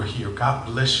you who are here, God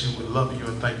bless you. We love you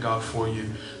and thank God for you.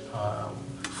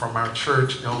 From our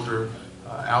church, Elder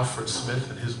Alfred Smith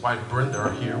and his wife Brenda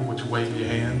are here. Would you wave your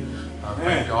hand?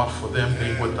 Thank God for them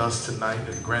being with us tonight.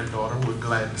 And granddaughter, we're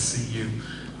glad to see you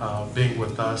being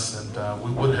with us. And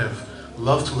we would have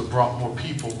loved to have brought more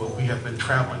people, but we have been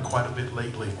traveling quite a bit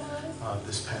lately.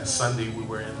 This past Sunday, we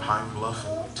were in Pine Bluff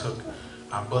and we took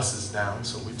our buses down.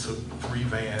 So we took 3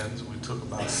 vans. We took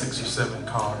about 6 or 7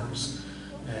 cars.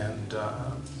 And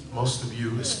most of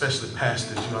you, especially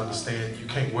pastors, you understand you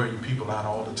can't wear your people out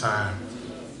all the time.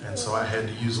 And so I had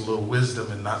to use a little wisdom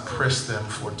and not press them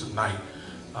for tonight.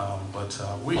 But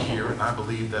we're here, and I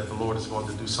believe that the Lord is going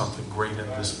to do something great in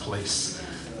this place.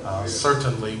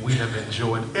 Certainly, we have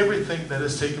enjoyed everything that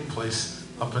has taken place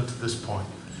up until this point,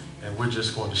 and we're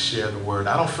just going to share the word.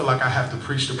 I don't feel like I have to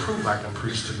preach to prove I can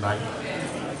preach tonight.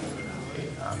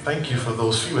 Thank you for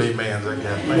those few amens I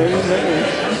got.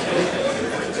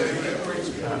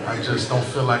 I just don't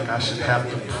feel like I should have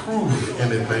to prove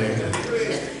anything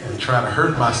and try to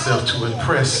hurt myself to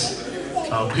impress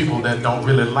people that don't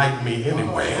really like me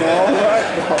anyway.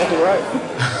 All right.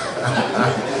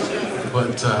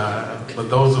 But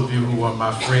those of you who are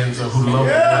my friends and who love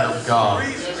the Word of God,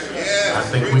 I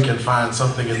think we can find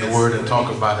something in the Word and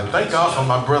talk about it. Thank God for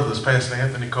my brothers, Pastor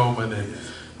Anthony Coleman and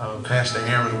Pastor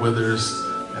Aaron Withers,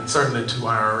 and certainly to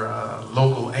our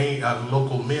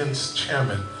local men's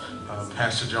chairman,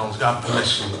 Pastor Jones. God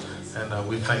bless you, and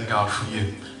we thank God for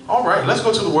you. All right, let's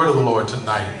go to the Word of the Lord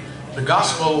tonight. The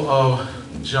Gospel of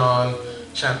John,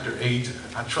 chapter 8.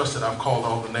 I trust that I've called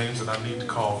all the names that I need to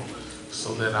call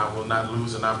so that I will not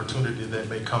lose an opportunity that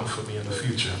may come for me in the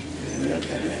future.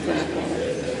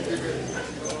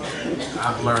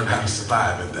 I've learned how to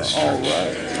survive in this church.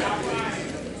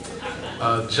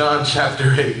 John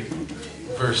chapter 8,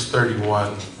 verse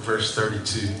 31, verse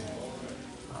 32.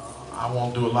 I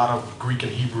won't do a lot of Greek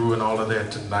and Hebrew and all of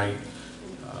that tonight.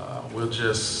 We'll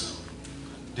just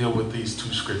deal with these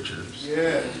 2 scriptures.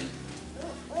 Yeah.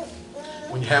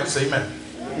 When you have it, say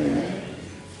amen.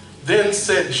 Then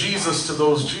said Jesus to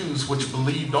those Jews which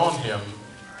believed on him,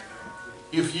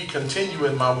 if ye continue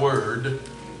in my word,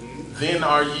 then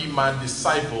are ye my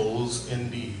disciples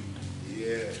indeed.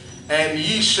 Yeah. And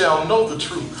ye shall know the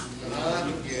truth.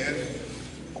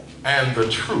 And the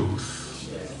truth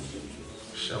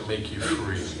shall make you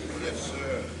free. Yes,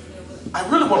 sir. I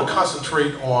really want to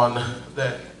concentrate on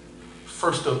that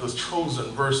first of the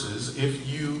chosen verses. If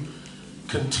you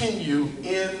continue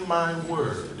in my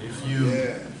word, if you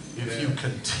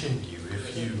continue,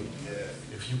 if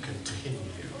you continue.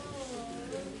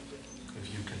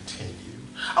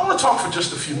 I want to talk for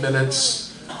just a few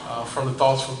minutes from the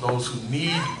thoughts from those who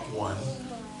need one,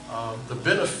 the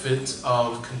benefit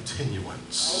of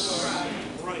continuance.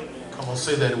 Come on,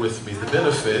 say that with me. The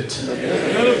benefit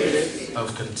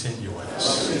of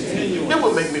continuance. It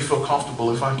will make me feel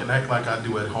comfortable if I can act like I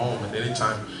do at home. And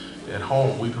anytime at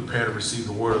home we prepare to receive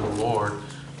the word of the Lord,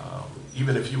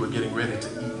 even if you were getting ready to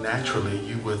eat naturally,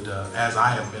 you would, as I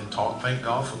have been taught, thank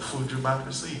God for the food you're about to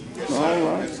receive.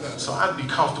 So I'd be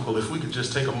comfortable if we could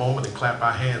just take a moment and clap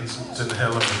our hands in the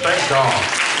heaven and thank God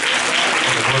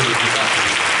for the word you're about to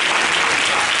receive.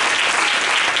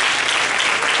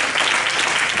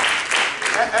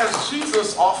 As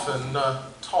Jesus often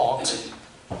taught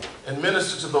and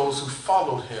ministered to those who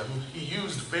followed him, he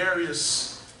used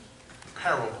various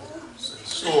parables and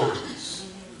stories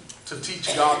to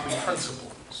teach godly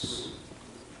principles.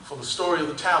 For the story of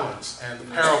the talents and the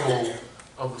parable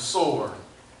of the sower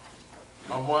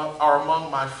are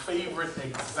among my favorite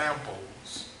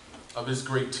examples of his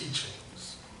great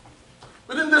teachings.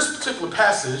 But in this particular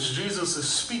passage, Jesus is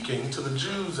speaking to the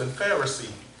Jews and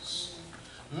Pharisees,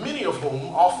 many of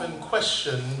whom often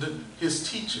questioned his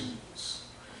teachings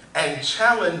and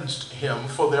challenged him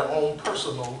for their own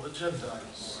personal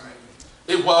agendas.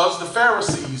 It was the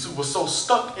Pharisees who were so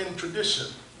stuck in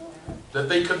tradition that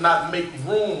they could not make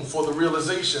room for the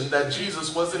realization that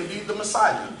Jesus was indeed the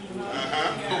Messiah,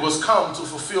 who was come to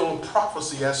fulfill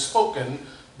prophecy as spoken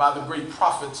by the great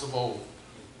prophets of old.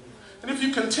 And if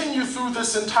you continue through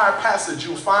this entire passage,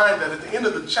 you'll find that at the end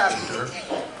of the chapter,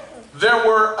 there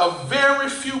were a very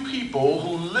few people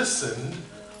who listened,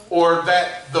 or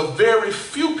that the very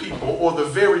few people, or the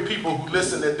very people who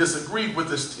listened and disagreed with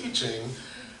his teaching,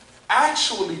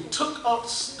 actually took up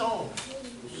stones.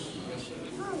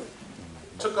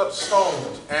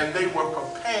 And they were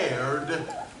prepared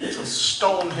to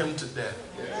stone him to death.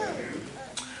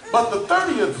 But the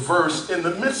 30th verse, in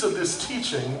the midst of this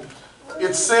teaching,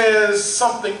 it says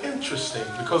something interesting,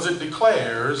 because it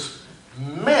declares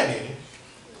many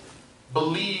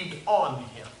believed on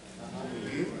him.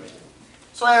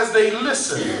 So as they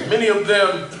listened, many of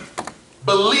them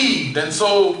believed. And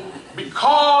so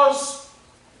because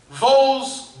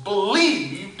those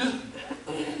believed,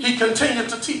 he continued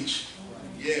to teach.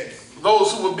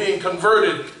 Those who were being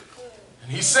converted.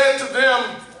 And he said to them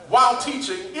while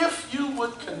teaching, if you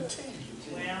would continue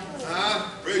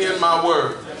in my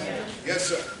word. Yes,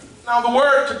 sir. Now the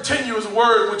word continue is a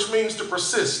word which means to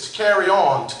persist, to carry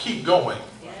on, to keep going.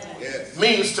 It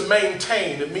means to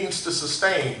maintain, it means to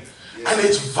sustain. And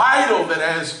it's vital that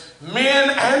as men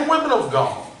and women of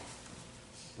God,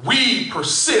 we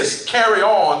persist, carry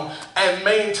on, and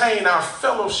maintain our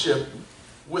fellowship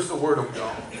with the word of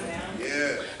God.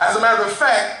 As a matter of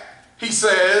fact, he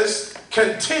says,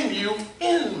 continue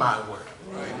in my word.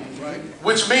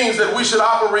 Which means that we should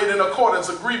operate in accordance,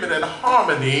 agreement, and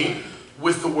harmony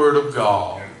with the word of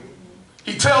God.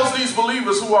 He tells these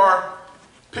believers who are,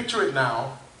 picture it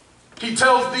now, he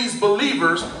tells these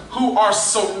believers who are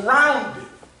surrounded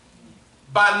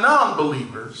by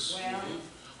non-believers,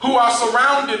 who are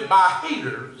surrounded by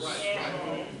haters,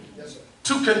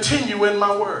 to continue in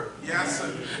my word.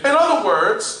 In other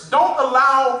words, don't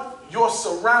allow your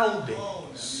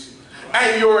surroundings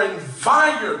and your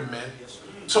environment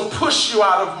to push you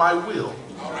out of my will.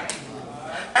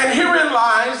 And herein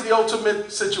lies the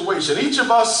ultimate situation. Each of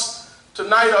us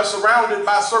tonight are surrounded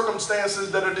by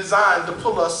circumstances that are designed to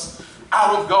pull us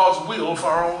out of God's will for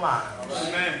our own lives.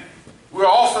 Amen. We're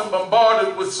often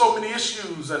bombarded with so many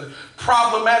issues and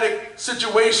problematic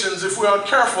situations. If we're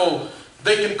uncareful,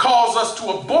 they can cause us to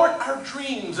abort our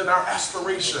dreams and our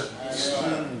aspirations.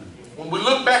 Amen. When we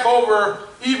look back over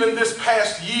even this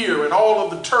past year and all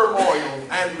of the turmoil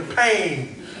and the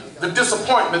pain, the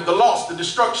disappointment, the loss, the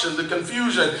destruction, the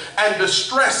confusion, and the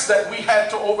stress that we had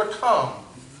to overcome,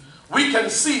 we can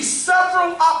see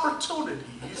several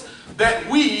opportunities that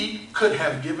we could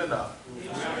have given up.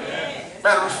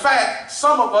 Matter of fact,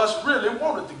 some of us really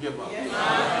wanted to give up.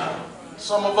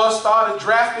 Some of us started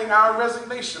drafting our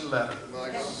resignation letter.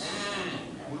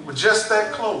 We were just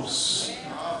that close.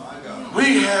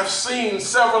 We have seen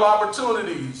several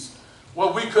opportunities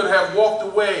where we could have walked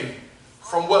away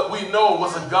from what we know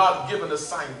was a God-given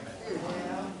assignment.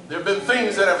 There have been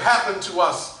things that have happened to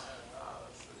us.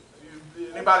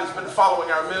 Anybody's been following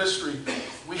our ministry,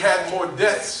 we had more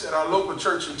deaths at our local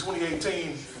church in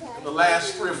 2018 in the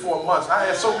last 3 or 4 months. I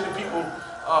had so many people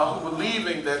who were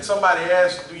leaving that somebody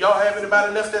asked, do y'all have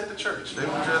anybody left at the church? They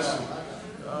were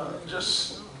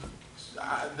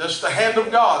Just the hand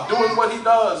of God doing what he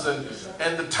does,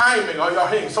 and the timing. Are y'all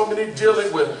hearing? So many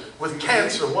dealing with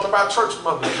cancer. One of our church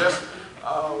mothers just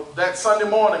that Sunday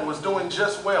morning was doing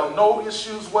just well. No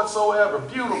issues whatsoever.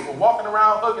 Beautiful. Walking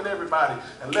around hugging everybody.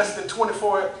 And less than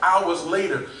 24 hours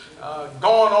later,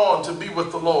 gone on to be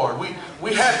with the Lord.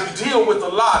 We had to deal with a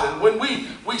lot. And when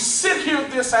we sit here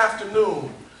this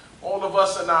afternoon, all of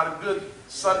us in our good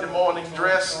Sunday morning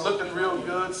dress, looking real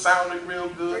good, sounding real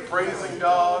good, praising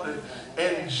God, and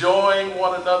enjoying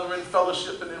one another in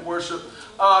fellowship and in worship.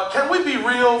 Can we be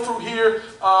real through here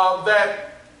that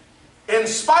in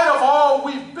spite of all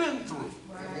we've been through,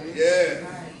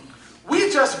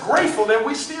 we just grateful that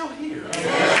we're still here.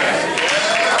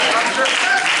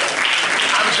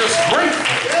 I'm just grateful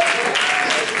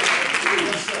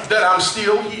that I'm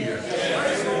still here.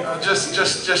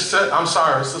 I'm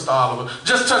sorry, Sister Oliver.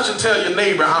 Just touch and tell your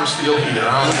neighbor I'm still here.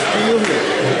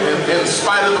 In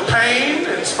spite of the pain,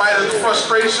 in spite of the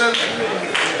frustration,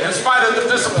 in spite of the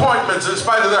disappointments, in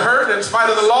spite of the hurt, in spite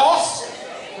of the loss,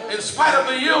 in spite of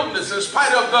the illness, in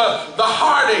spite of the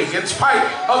heartache, in spite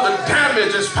of the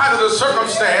damage, in spite of the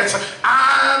circumstance,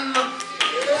 I'm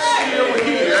still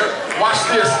here. Watch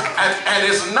this. And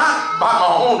it's not by my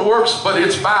own works, but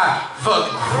it's by the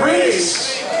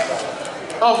grace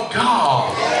of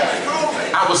God.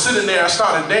 I was sitting there, I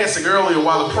started dancing earlier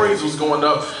while the praise was going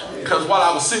up, because while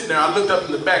I was sitting there, I looked up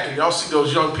in the back, and y'all see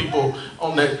those young people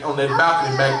on that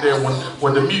balcony back there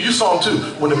when the music, you saw them too,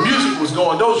 when the music was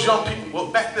going, those young people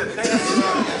were back there dancing.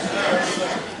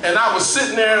 And I was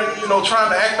sitting there,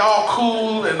 trying to act all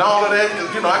cool and all of that,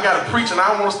 because, I got to preach and I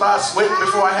don't want to start sweating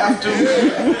before I have to.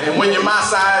 And when you're my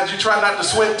size, you try not to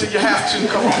sweat till you have to.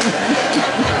 Come on.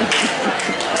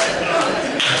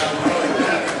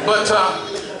 But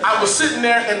I was sitting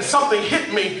there and something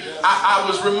hit me. I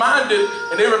was reminded,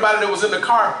 and everybody that was in the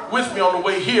car with me on the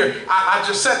way here, I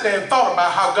just sat there and thought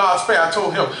about how God spared. I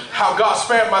told him how God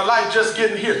spared my life just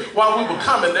getting here. While we were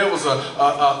coming, there was a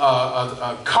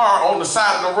car on the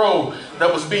side of the road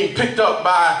that was being picked up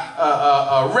by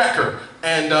a wrecker.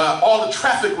 And all the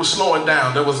traffic was slowing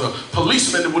down. There was a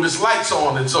policeman with his lights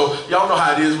on. And so y'all know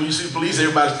how it is when you see police,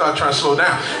 everybody start trying to slow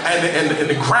down. And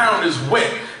the ground is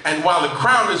wet. And while the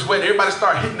ground is wet, everybody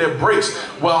started hitting their brakes.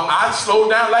 Well, I slowed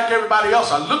down like everybody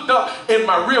else. I looked up in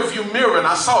my rearview mirror and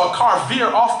I saw a car veer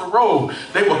off the road.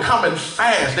 They were coming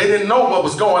fast. They didn't know what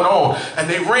was going on. And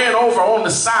they ran over on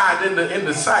the side, in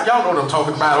the side. Y'all know what I'm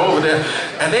talking about over there.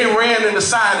 And they ran in the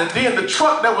side. And then the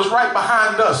truck that was right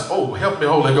behind us. Oh, help me,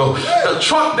 Holy Ghost. The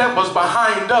truck that was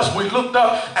behind us, we looked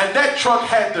up and that truck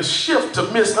had to shift to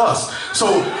miss us. So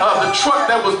the truck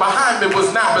that was behind me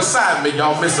was now beside me.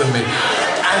 Y'all missing me.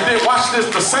 And then watch this,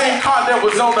 the same car that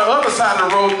was on the other side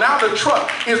of the road, now the truck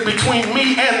is between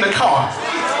me and the car.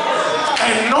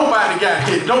 And nobody got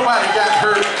hit, nobody got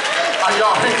hurt. Are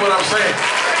y'all hearing what I'm saying?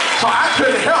 So I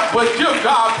couldn't help but give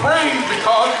God praise,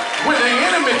 because when the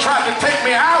enemy tried to take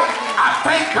me out, I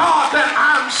thank God that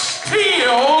I'm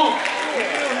still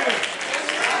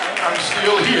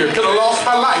here. Could have lost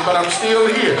my life, but I'm still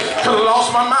here. Could have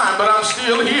lost my mind, but I'm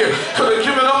still here. Could have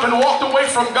given up and walked away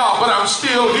from God, but I'm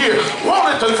still here.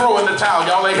 Wanted to throw in the towel,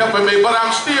 y'all ain't helping me, but I'm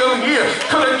still here.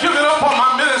 Could have given up on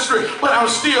my ministry, but I'm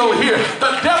still here.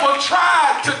 The devil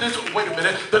tried to wait a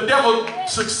minute. The devil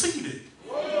succeeded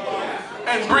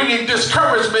in bringing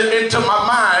discouragement into my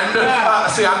mind.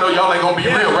 See, I know y'all ain't gonna be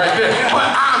real right there, but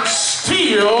I'm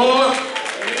still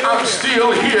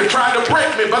here. Trying to break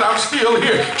me, but I'm still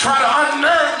here. Try to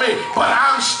unnerve me, but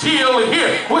I'm still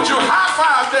here. Would you high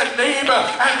five that neighbor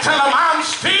and tell him I'm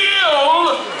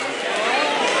still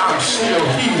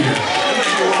here.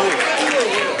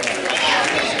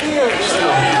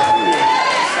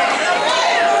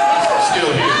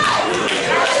 Still here.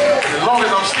 As long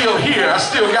as I'm still here, I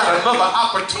still got another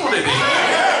opportunity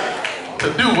to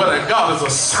do what God has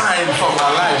assigned for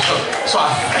my life. So I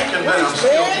thank him that I'm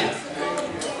still here.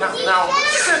 Now,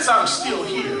 since I'm still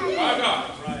here,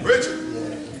 Richard,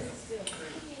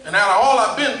 and out of all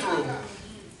I've been through,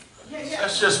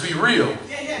 let's just be real.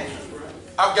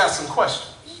 I've got some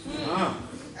questions.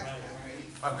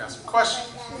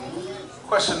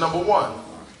 Question number one.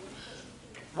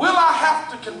 Will I have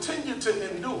to continue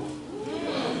to endure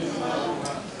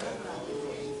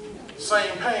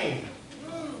same pain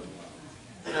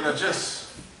that I just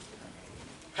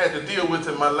had to deal with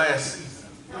in my last season?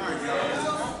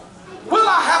 Will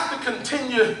I have to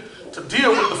continue to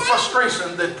deal with the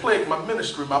frustration that plague my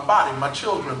ministry, my body, my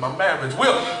children, my marriage?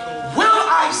 Will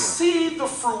I see the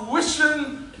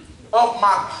fruition of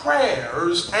my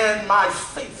prayers and my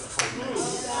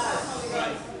faithfulness?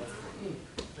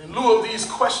 In lieu of these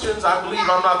questions, I believe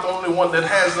I'm not the only one that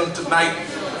has them tonight.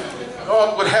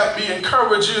 God would have me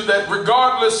encourage you that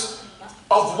regardless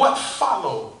of what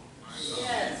follows,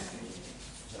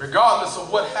 regardless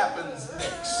of what happens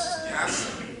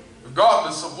next,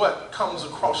 regardless of what comes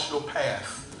across your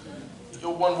path,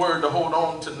 your one word to hold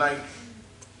on tonight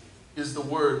is the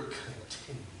word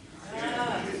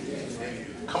continue.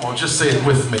 Come on, just say it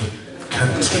with me.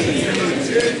 Continue.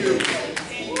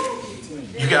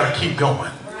 You got to keep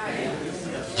going.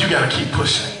 You got to keep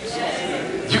pushing.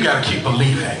 You got to keep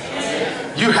believing.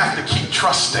 You have to keep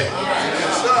trusting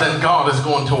that God is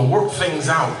going to work things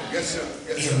out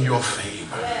in your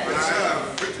favor.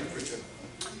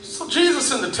 So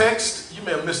Jesus in the text, you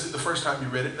may have missed it the first time you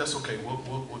read it. That's okay. We'll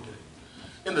get it.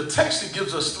 In the text, it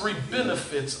gives us 3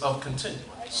 benefits of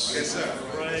continuance. Yes, sir.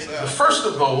 Right. The first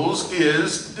of those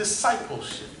is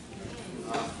discipleship.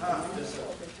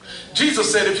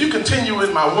 Jesus said, if you continue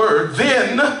in my word,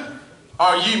 then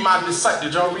are ye my disciples.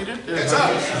 Did y'all read it? Yes,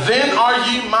 sir. Then are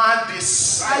ye my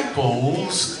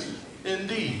disciples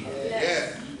indeed.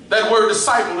 Yeah. That word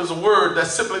disciple is a word that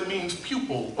simply means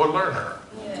pupil or learner.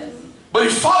 Yes. But he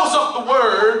follows up the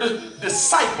word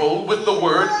disciple with the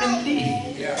word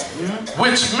indeed,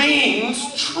 which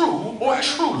means true or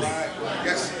truly.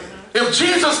 If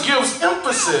Jesus gives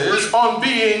emphasis on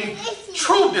being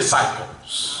true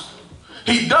disciples,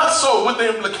 he does so with the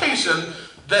implication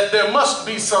that there must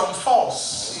be some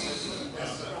false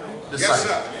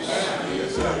disciples.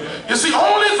 You see,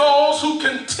 only those who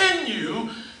continue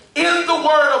in the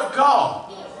word of God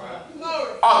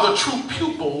are the true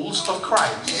pupils of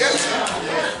Christ.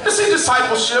 You see,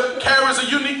 discipleship carries a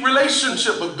unique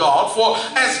relationship with God, for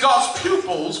as God's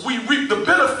pupils, we reap the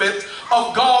benefit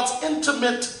of God's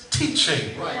intimate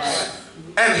teaching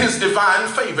and his divine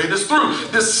favor. It is through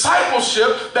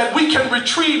discipleship that we can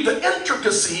retrieve the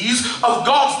intricacies of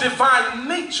God's divine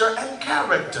nature and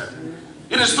character.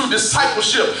 It is through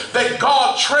discipleship that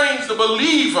God trains the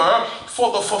believer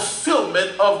for the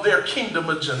fulfillment of their kingdom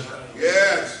agenda.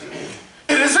 Yes.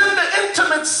 It is in the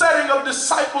intimate setting of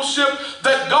discipleship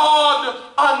that God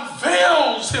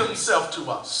unveils himself to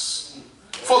us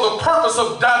for the purpose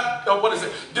of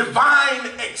divine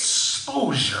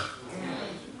exposure,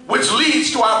 which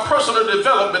leads to our personal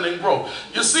development and growth.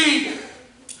 You see,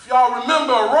 if y'all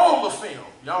remember a roll of film,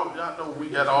 y'all know we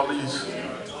got all these,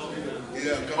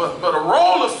 but a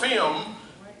roll of film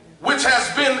which has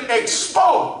been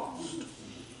exposed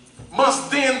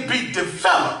must then be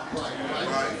developed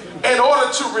in order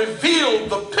to reveal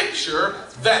the picture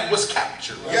that was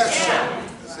captured. Yes, sir.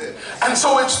 That's it. And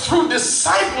so it's through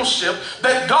discipleship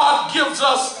that God gives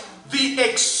us the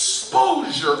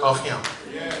exposure of him.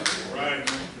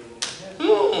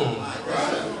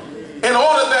 In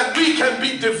order that we can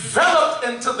be developed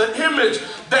into the image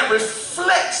that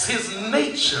reflects his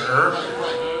nature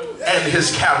and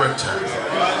his character.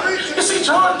 You see,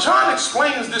 John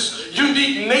explains this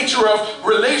unique nature of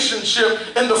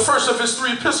relationship in the first of his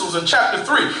 3 epistles in chapter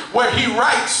 3, where he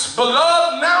writes,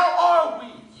 beloved, now are we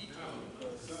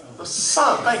the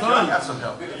sons, thank you, I got some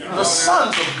help, the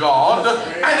sons of God,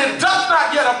 and it does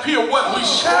not yet appear what we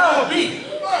shall be,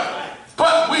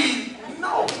 but we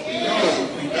know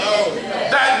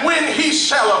that when he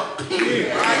shall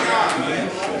appear,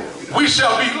 we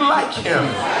shall be like him.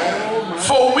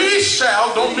 For we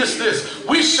shall, don't miss this,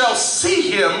 we shall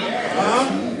see him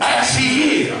as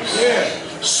he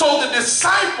is. So the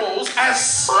disciples, as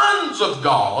sons of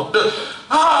God,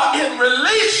 are in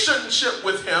relationship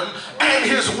with him and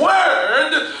his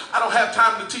word. I don't have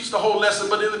time to teach the whole lesson,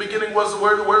 but in the beginning was the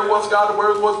Word was God, the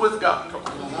Word was with God. Come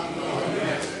on.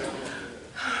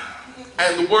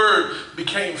 And the Word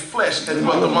became flesh and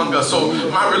dwelt among us. So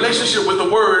my relationship with the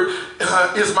Word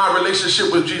is my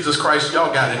relationship with Jesus Christ.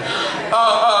 Y'all got it.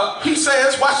 He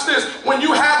says, watch this, when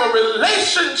you have a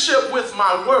relationship with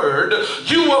my Word,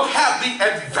 you will have the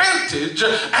advantage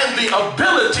and the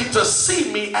ability to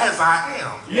see me as I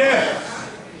am.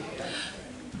 Yes.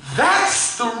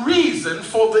 That's the reason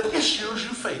for the issues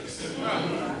you face.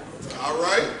 All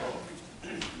right.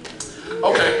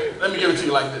 Okay, let me give it to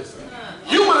you like this.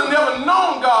 You would have never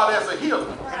known God as a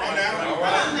healer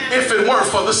if it weren't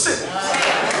for the sickness.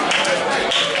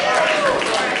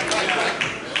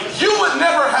 You would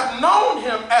never have known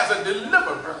him as a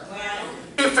deliverer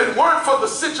if it weren't for the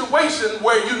situation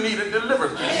where you needed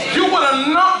deliverance. You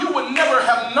would never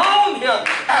have known him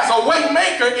as a way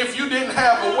maker if you didn't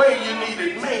have a way you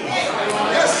needed made.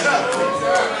 Yes, sir.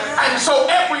 And so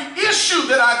every issue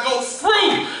that I go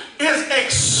through is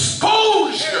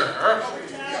exposure.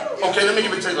 Okay, let me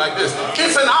give it to you like this.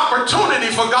 It's an opportunity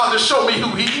for God to show me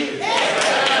who he is.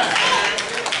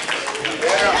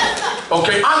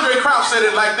 Okay, Andre Crouch said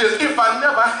it like this. If I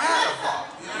never had a father,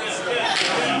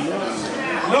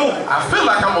 I feel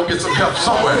like I'm going to get some help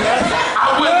somewhere.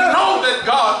 I wouldn't know that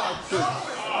God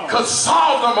could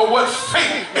solve them or what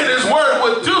faith in his word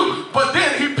would do. But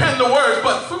then he penned the words,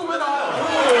 but through it all.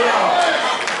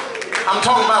 I'm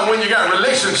talking about when you got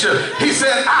relationship. He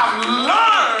said, I've learned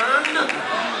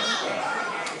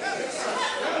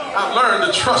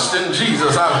to trust in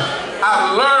Jesus.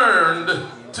 I've learned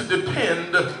to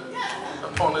depend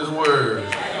upon his word.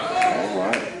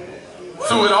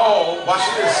 Through it all, watch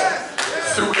this.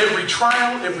 Through every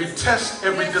trial, every test,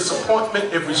 every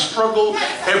disappointment, every struggle,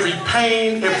 every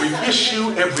pain, every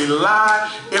issue, every lie,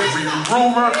 every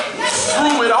rumor,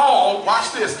 through it all,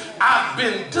 watch this, I've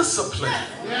been disciplined.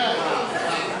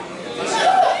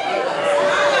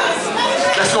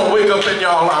 That's going to wake up in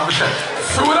y'all.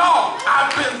 Through it all,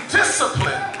 I've been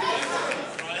disciplined.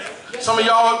 Some of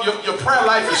y'all, your prayer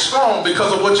life is strong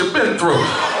because of what you've been through.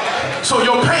 So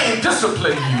your pain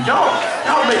disciplined you. Y'all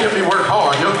making me work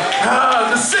hard.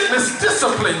 The sickness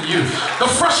disciplined you. The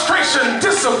frustration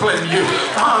disciplined you.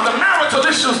 The marital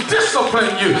issues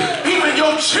disciplined you. Even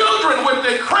your children with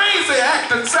their crazy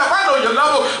acting self. I know you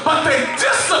love them, but they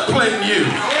discipline you.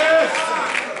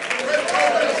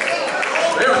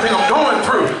 Everything I'm going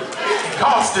through,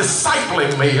 God's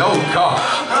discipling me. Oh God.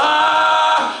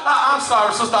 I'm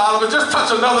sorry, Sister Oliver. Just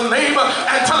touch another neighbor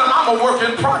and tell them I'm a work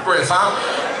in progress. I'm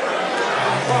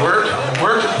work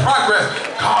in progress.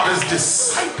 God is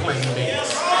discipling me.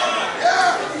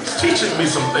 He's teaching me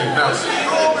some things. Now,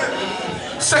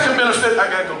 second benefit, I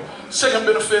gotta go. Second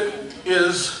benefit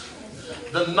is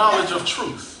the knowledge of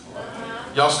truth.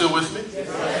 Y'all still with me?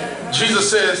 Jesus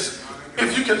says,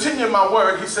 if you continue in my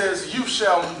word, he says, you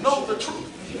shall know the truth.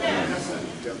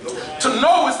 To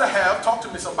know is to have, talk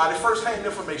to me somebody, first-hand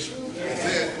information.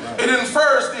 It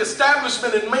infers the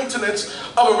establishment and maintenance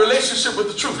of a relationship with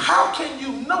the truth. How can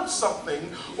you know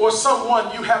something or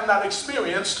someone you have not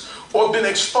experienced or been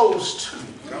exposed to?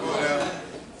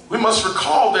 We must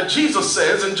recall that Jesus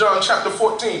says in John chapter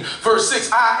 14, verse 6,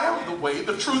 I am the way,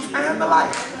 the truth, and the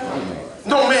life.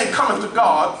 No man cometh to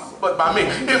God but by me.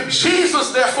 If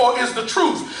Jesus, therefore, is the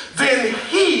truth, then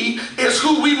he is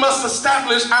who we must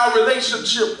establish our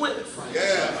relationship with.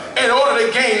 In order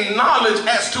to gain knowledge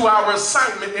as to our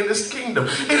assignment in this kingdom.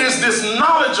 It is this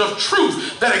knowledge of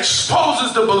truth that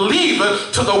exposes the believer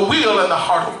to the will and the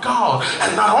heart of God.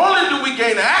 And not only do we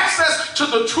gain access to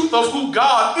the truth of who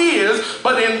God is,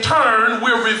 but in turn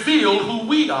we're revealed who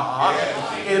we are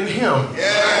in him.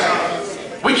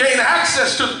 We gain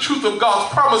access to the truth of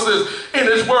God's promises in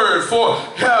his word. For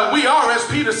we are, as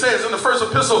Peter says in the first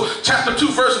epistle, chapter 2,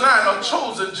 verse 9, a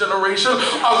chosen generation,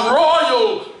 a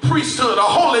royal priesthood, a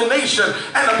holy nation,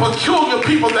 and a peculiar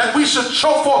people, that we should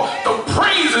show forth the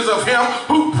praises of him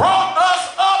who brought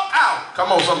us up out,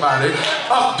 come on somebody,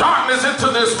 of darkness into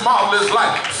this marvelous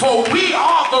light. For we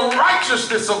are the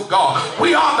righteousness of God.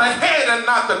 We are the head and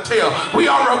not the tail. We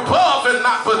are above and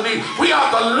not beneath. We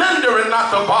are the lender and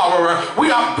not the borrower. We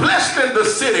are blessed in the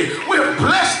city. We're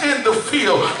blessed in the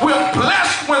field. We're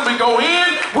blessed when we go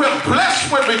in. We're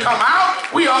blessed when we come out.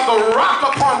 We are the rock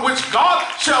upon which God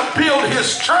shall build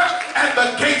his church, and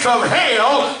the gates of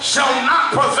hell shall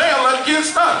not prevail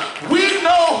against us. We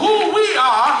know who we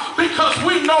are because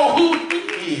we know who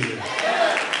he is.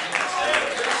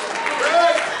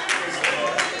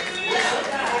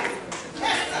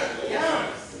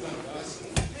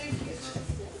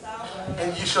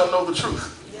 And you shall know the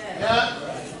truth.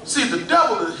 See, the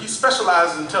devil, he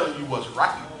specializes in telling you what's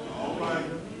right.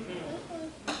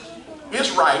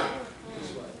 It's right.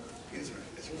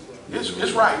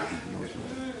 It's right.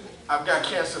 I've got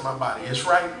cancer in my body. It's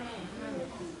right.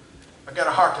 I got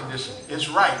a heart condition. It's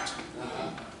right.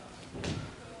 I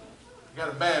got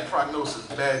a bad prognosis,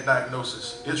 bad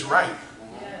diagnosis. It's right.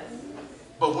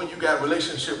 But when you got a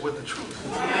relationship with the truth,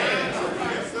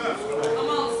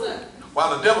 while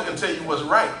the devil can tell you what's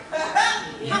right,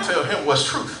 you tell him what's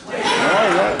truth.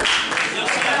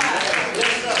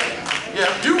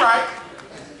 Yeah, you're right.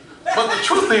 But the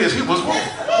truth is, he was wrong.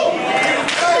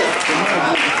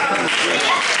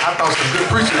 I thought some good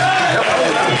preachers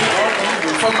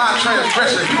for my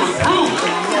transgression, he was bruised.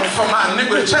 For my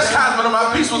iniquity, chastisement of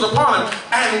my peace was upon him,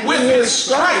 and with his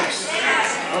stripes,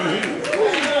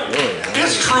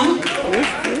 it's truth.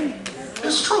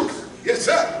 It's truth. Yes,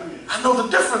 sir. I know the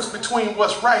difference between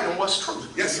what's right and what's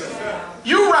truth. Yes, sir.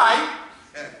 You're right.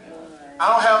 I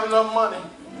don't have enough money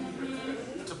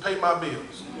to pay my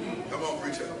bills. Come on,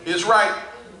 preacher. It's right.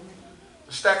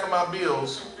 The stack of my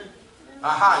bills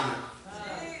are higher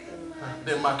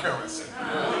than my currency.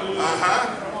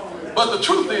 But the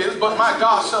truth is, but my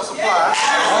God shall supply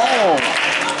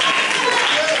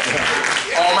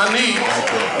all my needs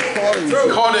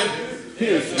according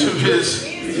to his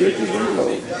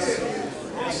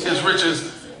His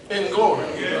riches in glory.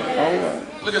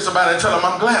 Look at somebody and tell them,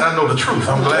 I'm glad I know the truth.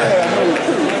 I'm glad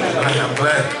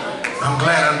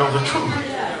I know the truth.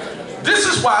 This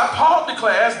is why Paul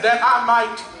declares that I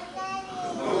might,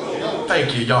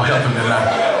 thank you, y'all helping me now,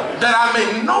 that I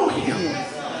may know him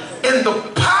in the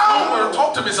power,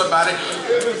 talk to me somebody,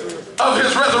 of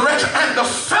his resurrection and the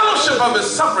fellowship of his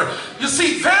suffering. You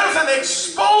see, there's an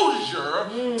exposure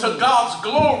to God's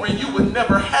glory you would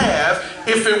never have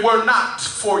if it were not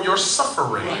for your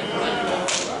suffering.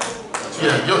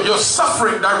 Yeah, your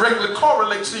suffering directly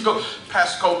correlates. You go,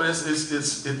 Pastor Coleman, it's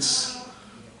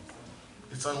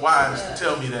unwise to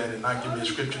tell me that and not give me a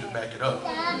scripture to back it up.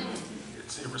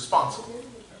 It's irresponsible.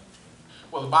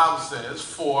 Well, the Bible says,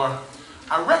 for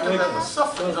I reckon that the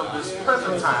sufferings of this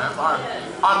present time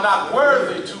are not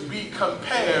worthy to be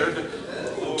compared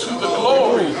to the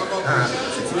glory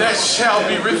that shall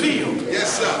be revealed.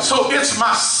 So it's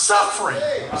my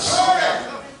sufferings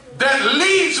that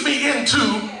leads me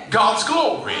into God's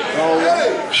glory.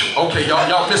 Okay,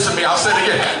 y'all missing me. I'll say it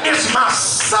again. It's my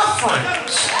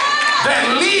sufferings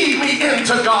that lead me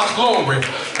into God's glory.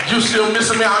 You still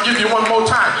missing me? I'll give you one more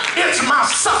time. It's my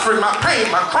suffering, my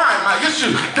pain, my crime, my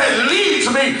issue that leads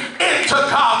me into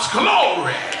God's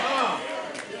glory.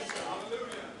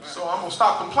 So I'm going to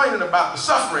stop complaining about the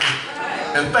suffering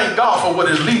and thank God for what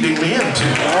it's leading me into.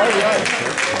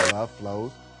 Where love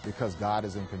flows because God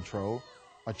is in control.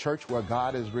 A church where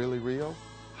God is really real.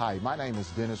 Hi, my name is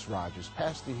Dennis Rodgers,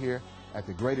 pastor here at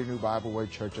the Greater New Bibleway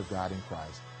Church of God in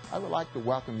Christ. I would like to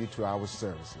welcome you to our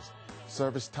services.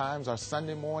 Service times are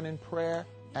Sunday morning prayer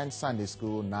and Sunday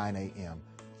school, 9 a.m.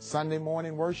 Sunday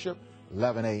morning worship,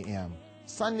 11 a.m.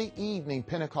 Sunday evening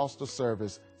Pentecostal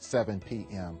service, 7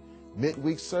 p.m.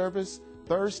 Midweek service,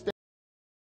 Thursday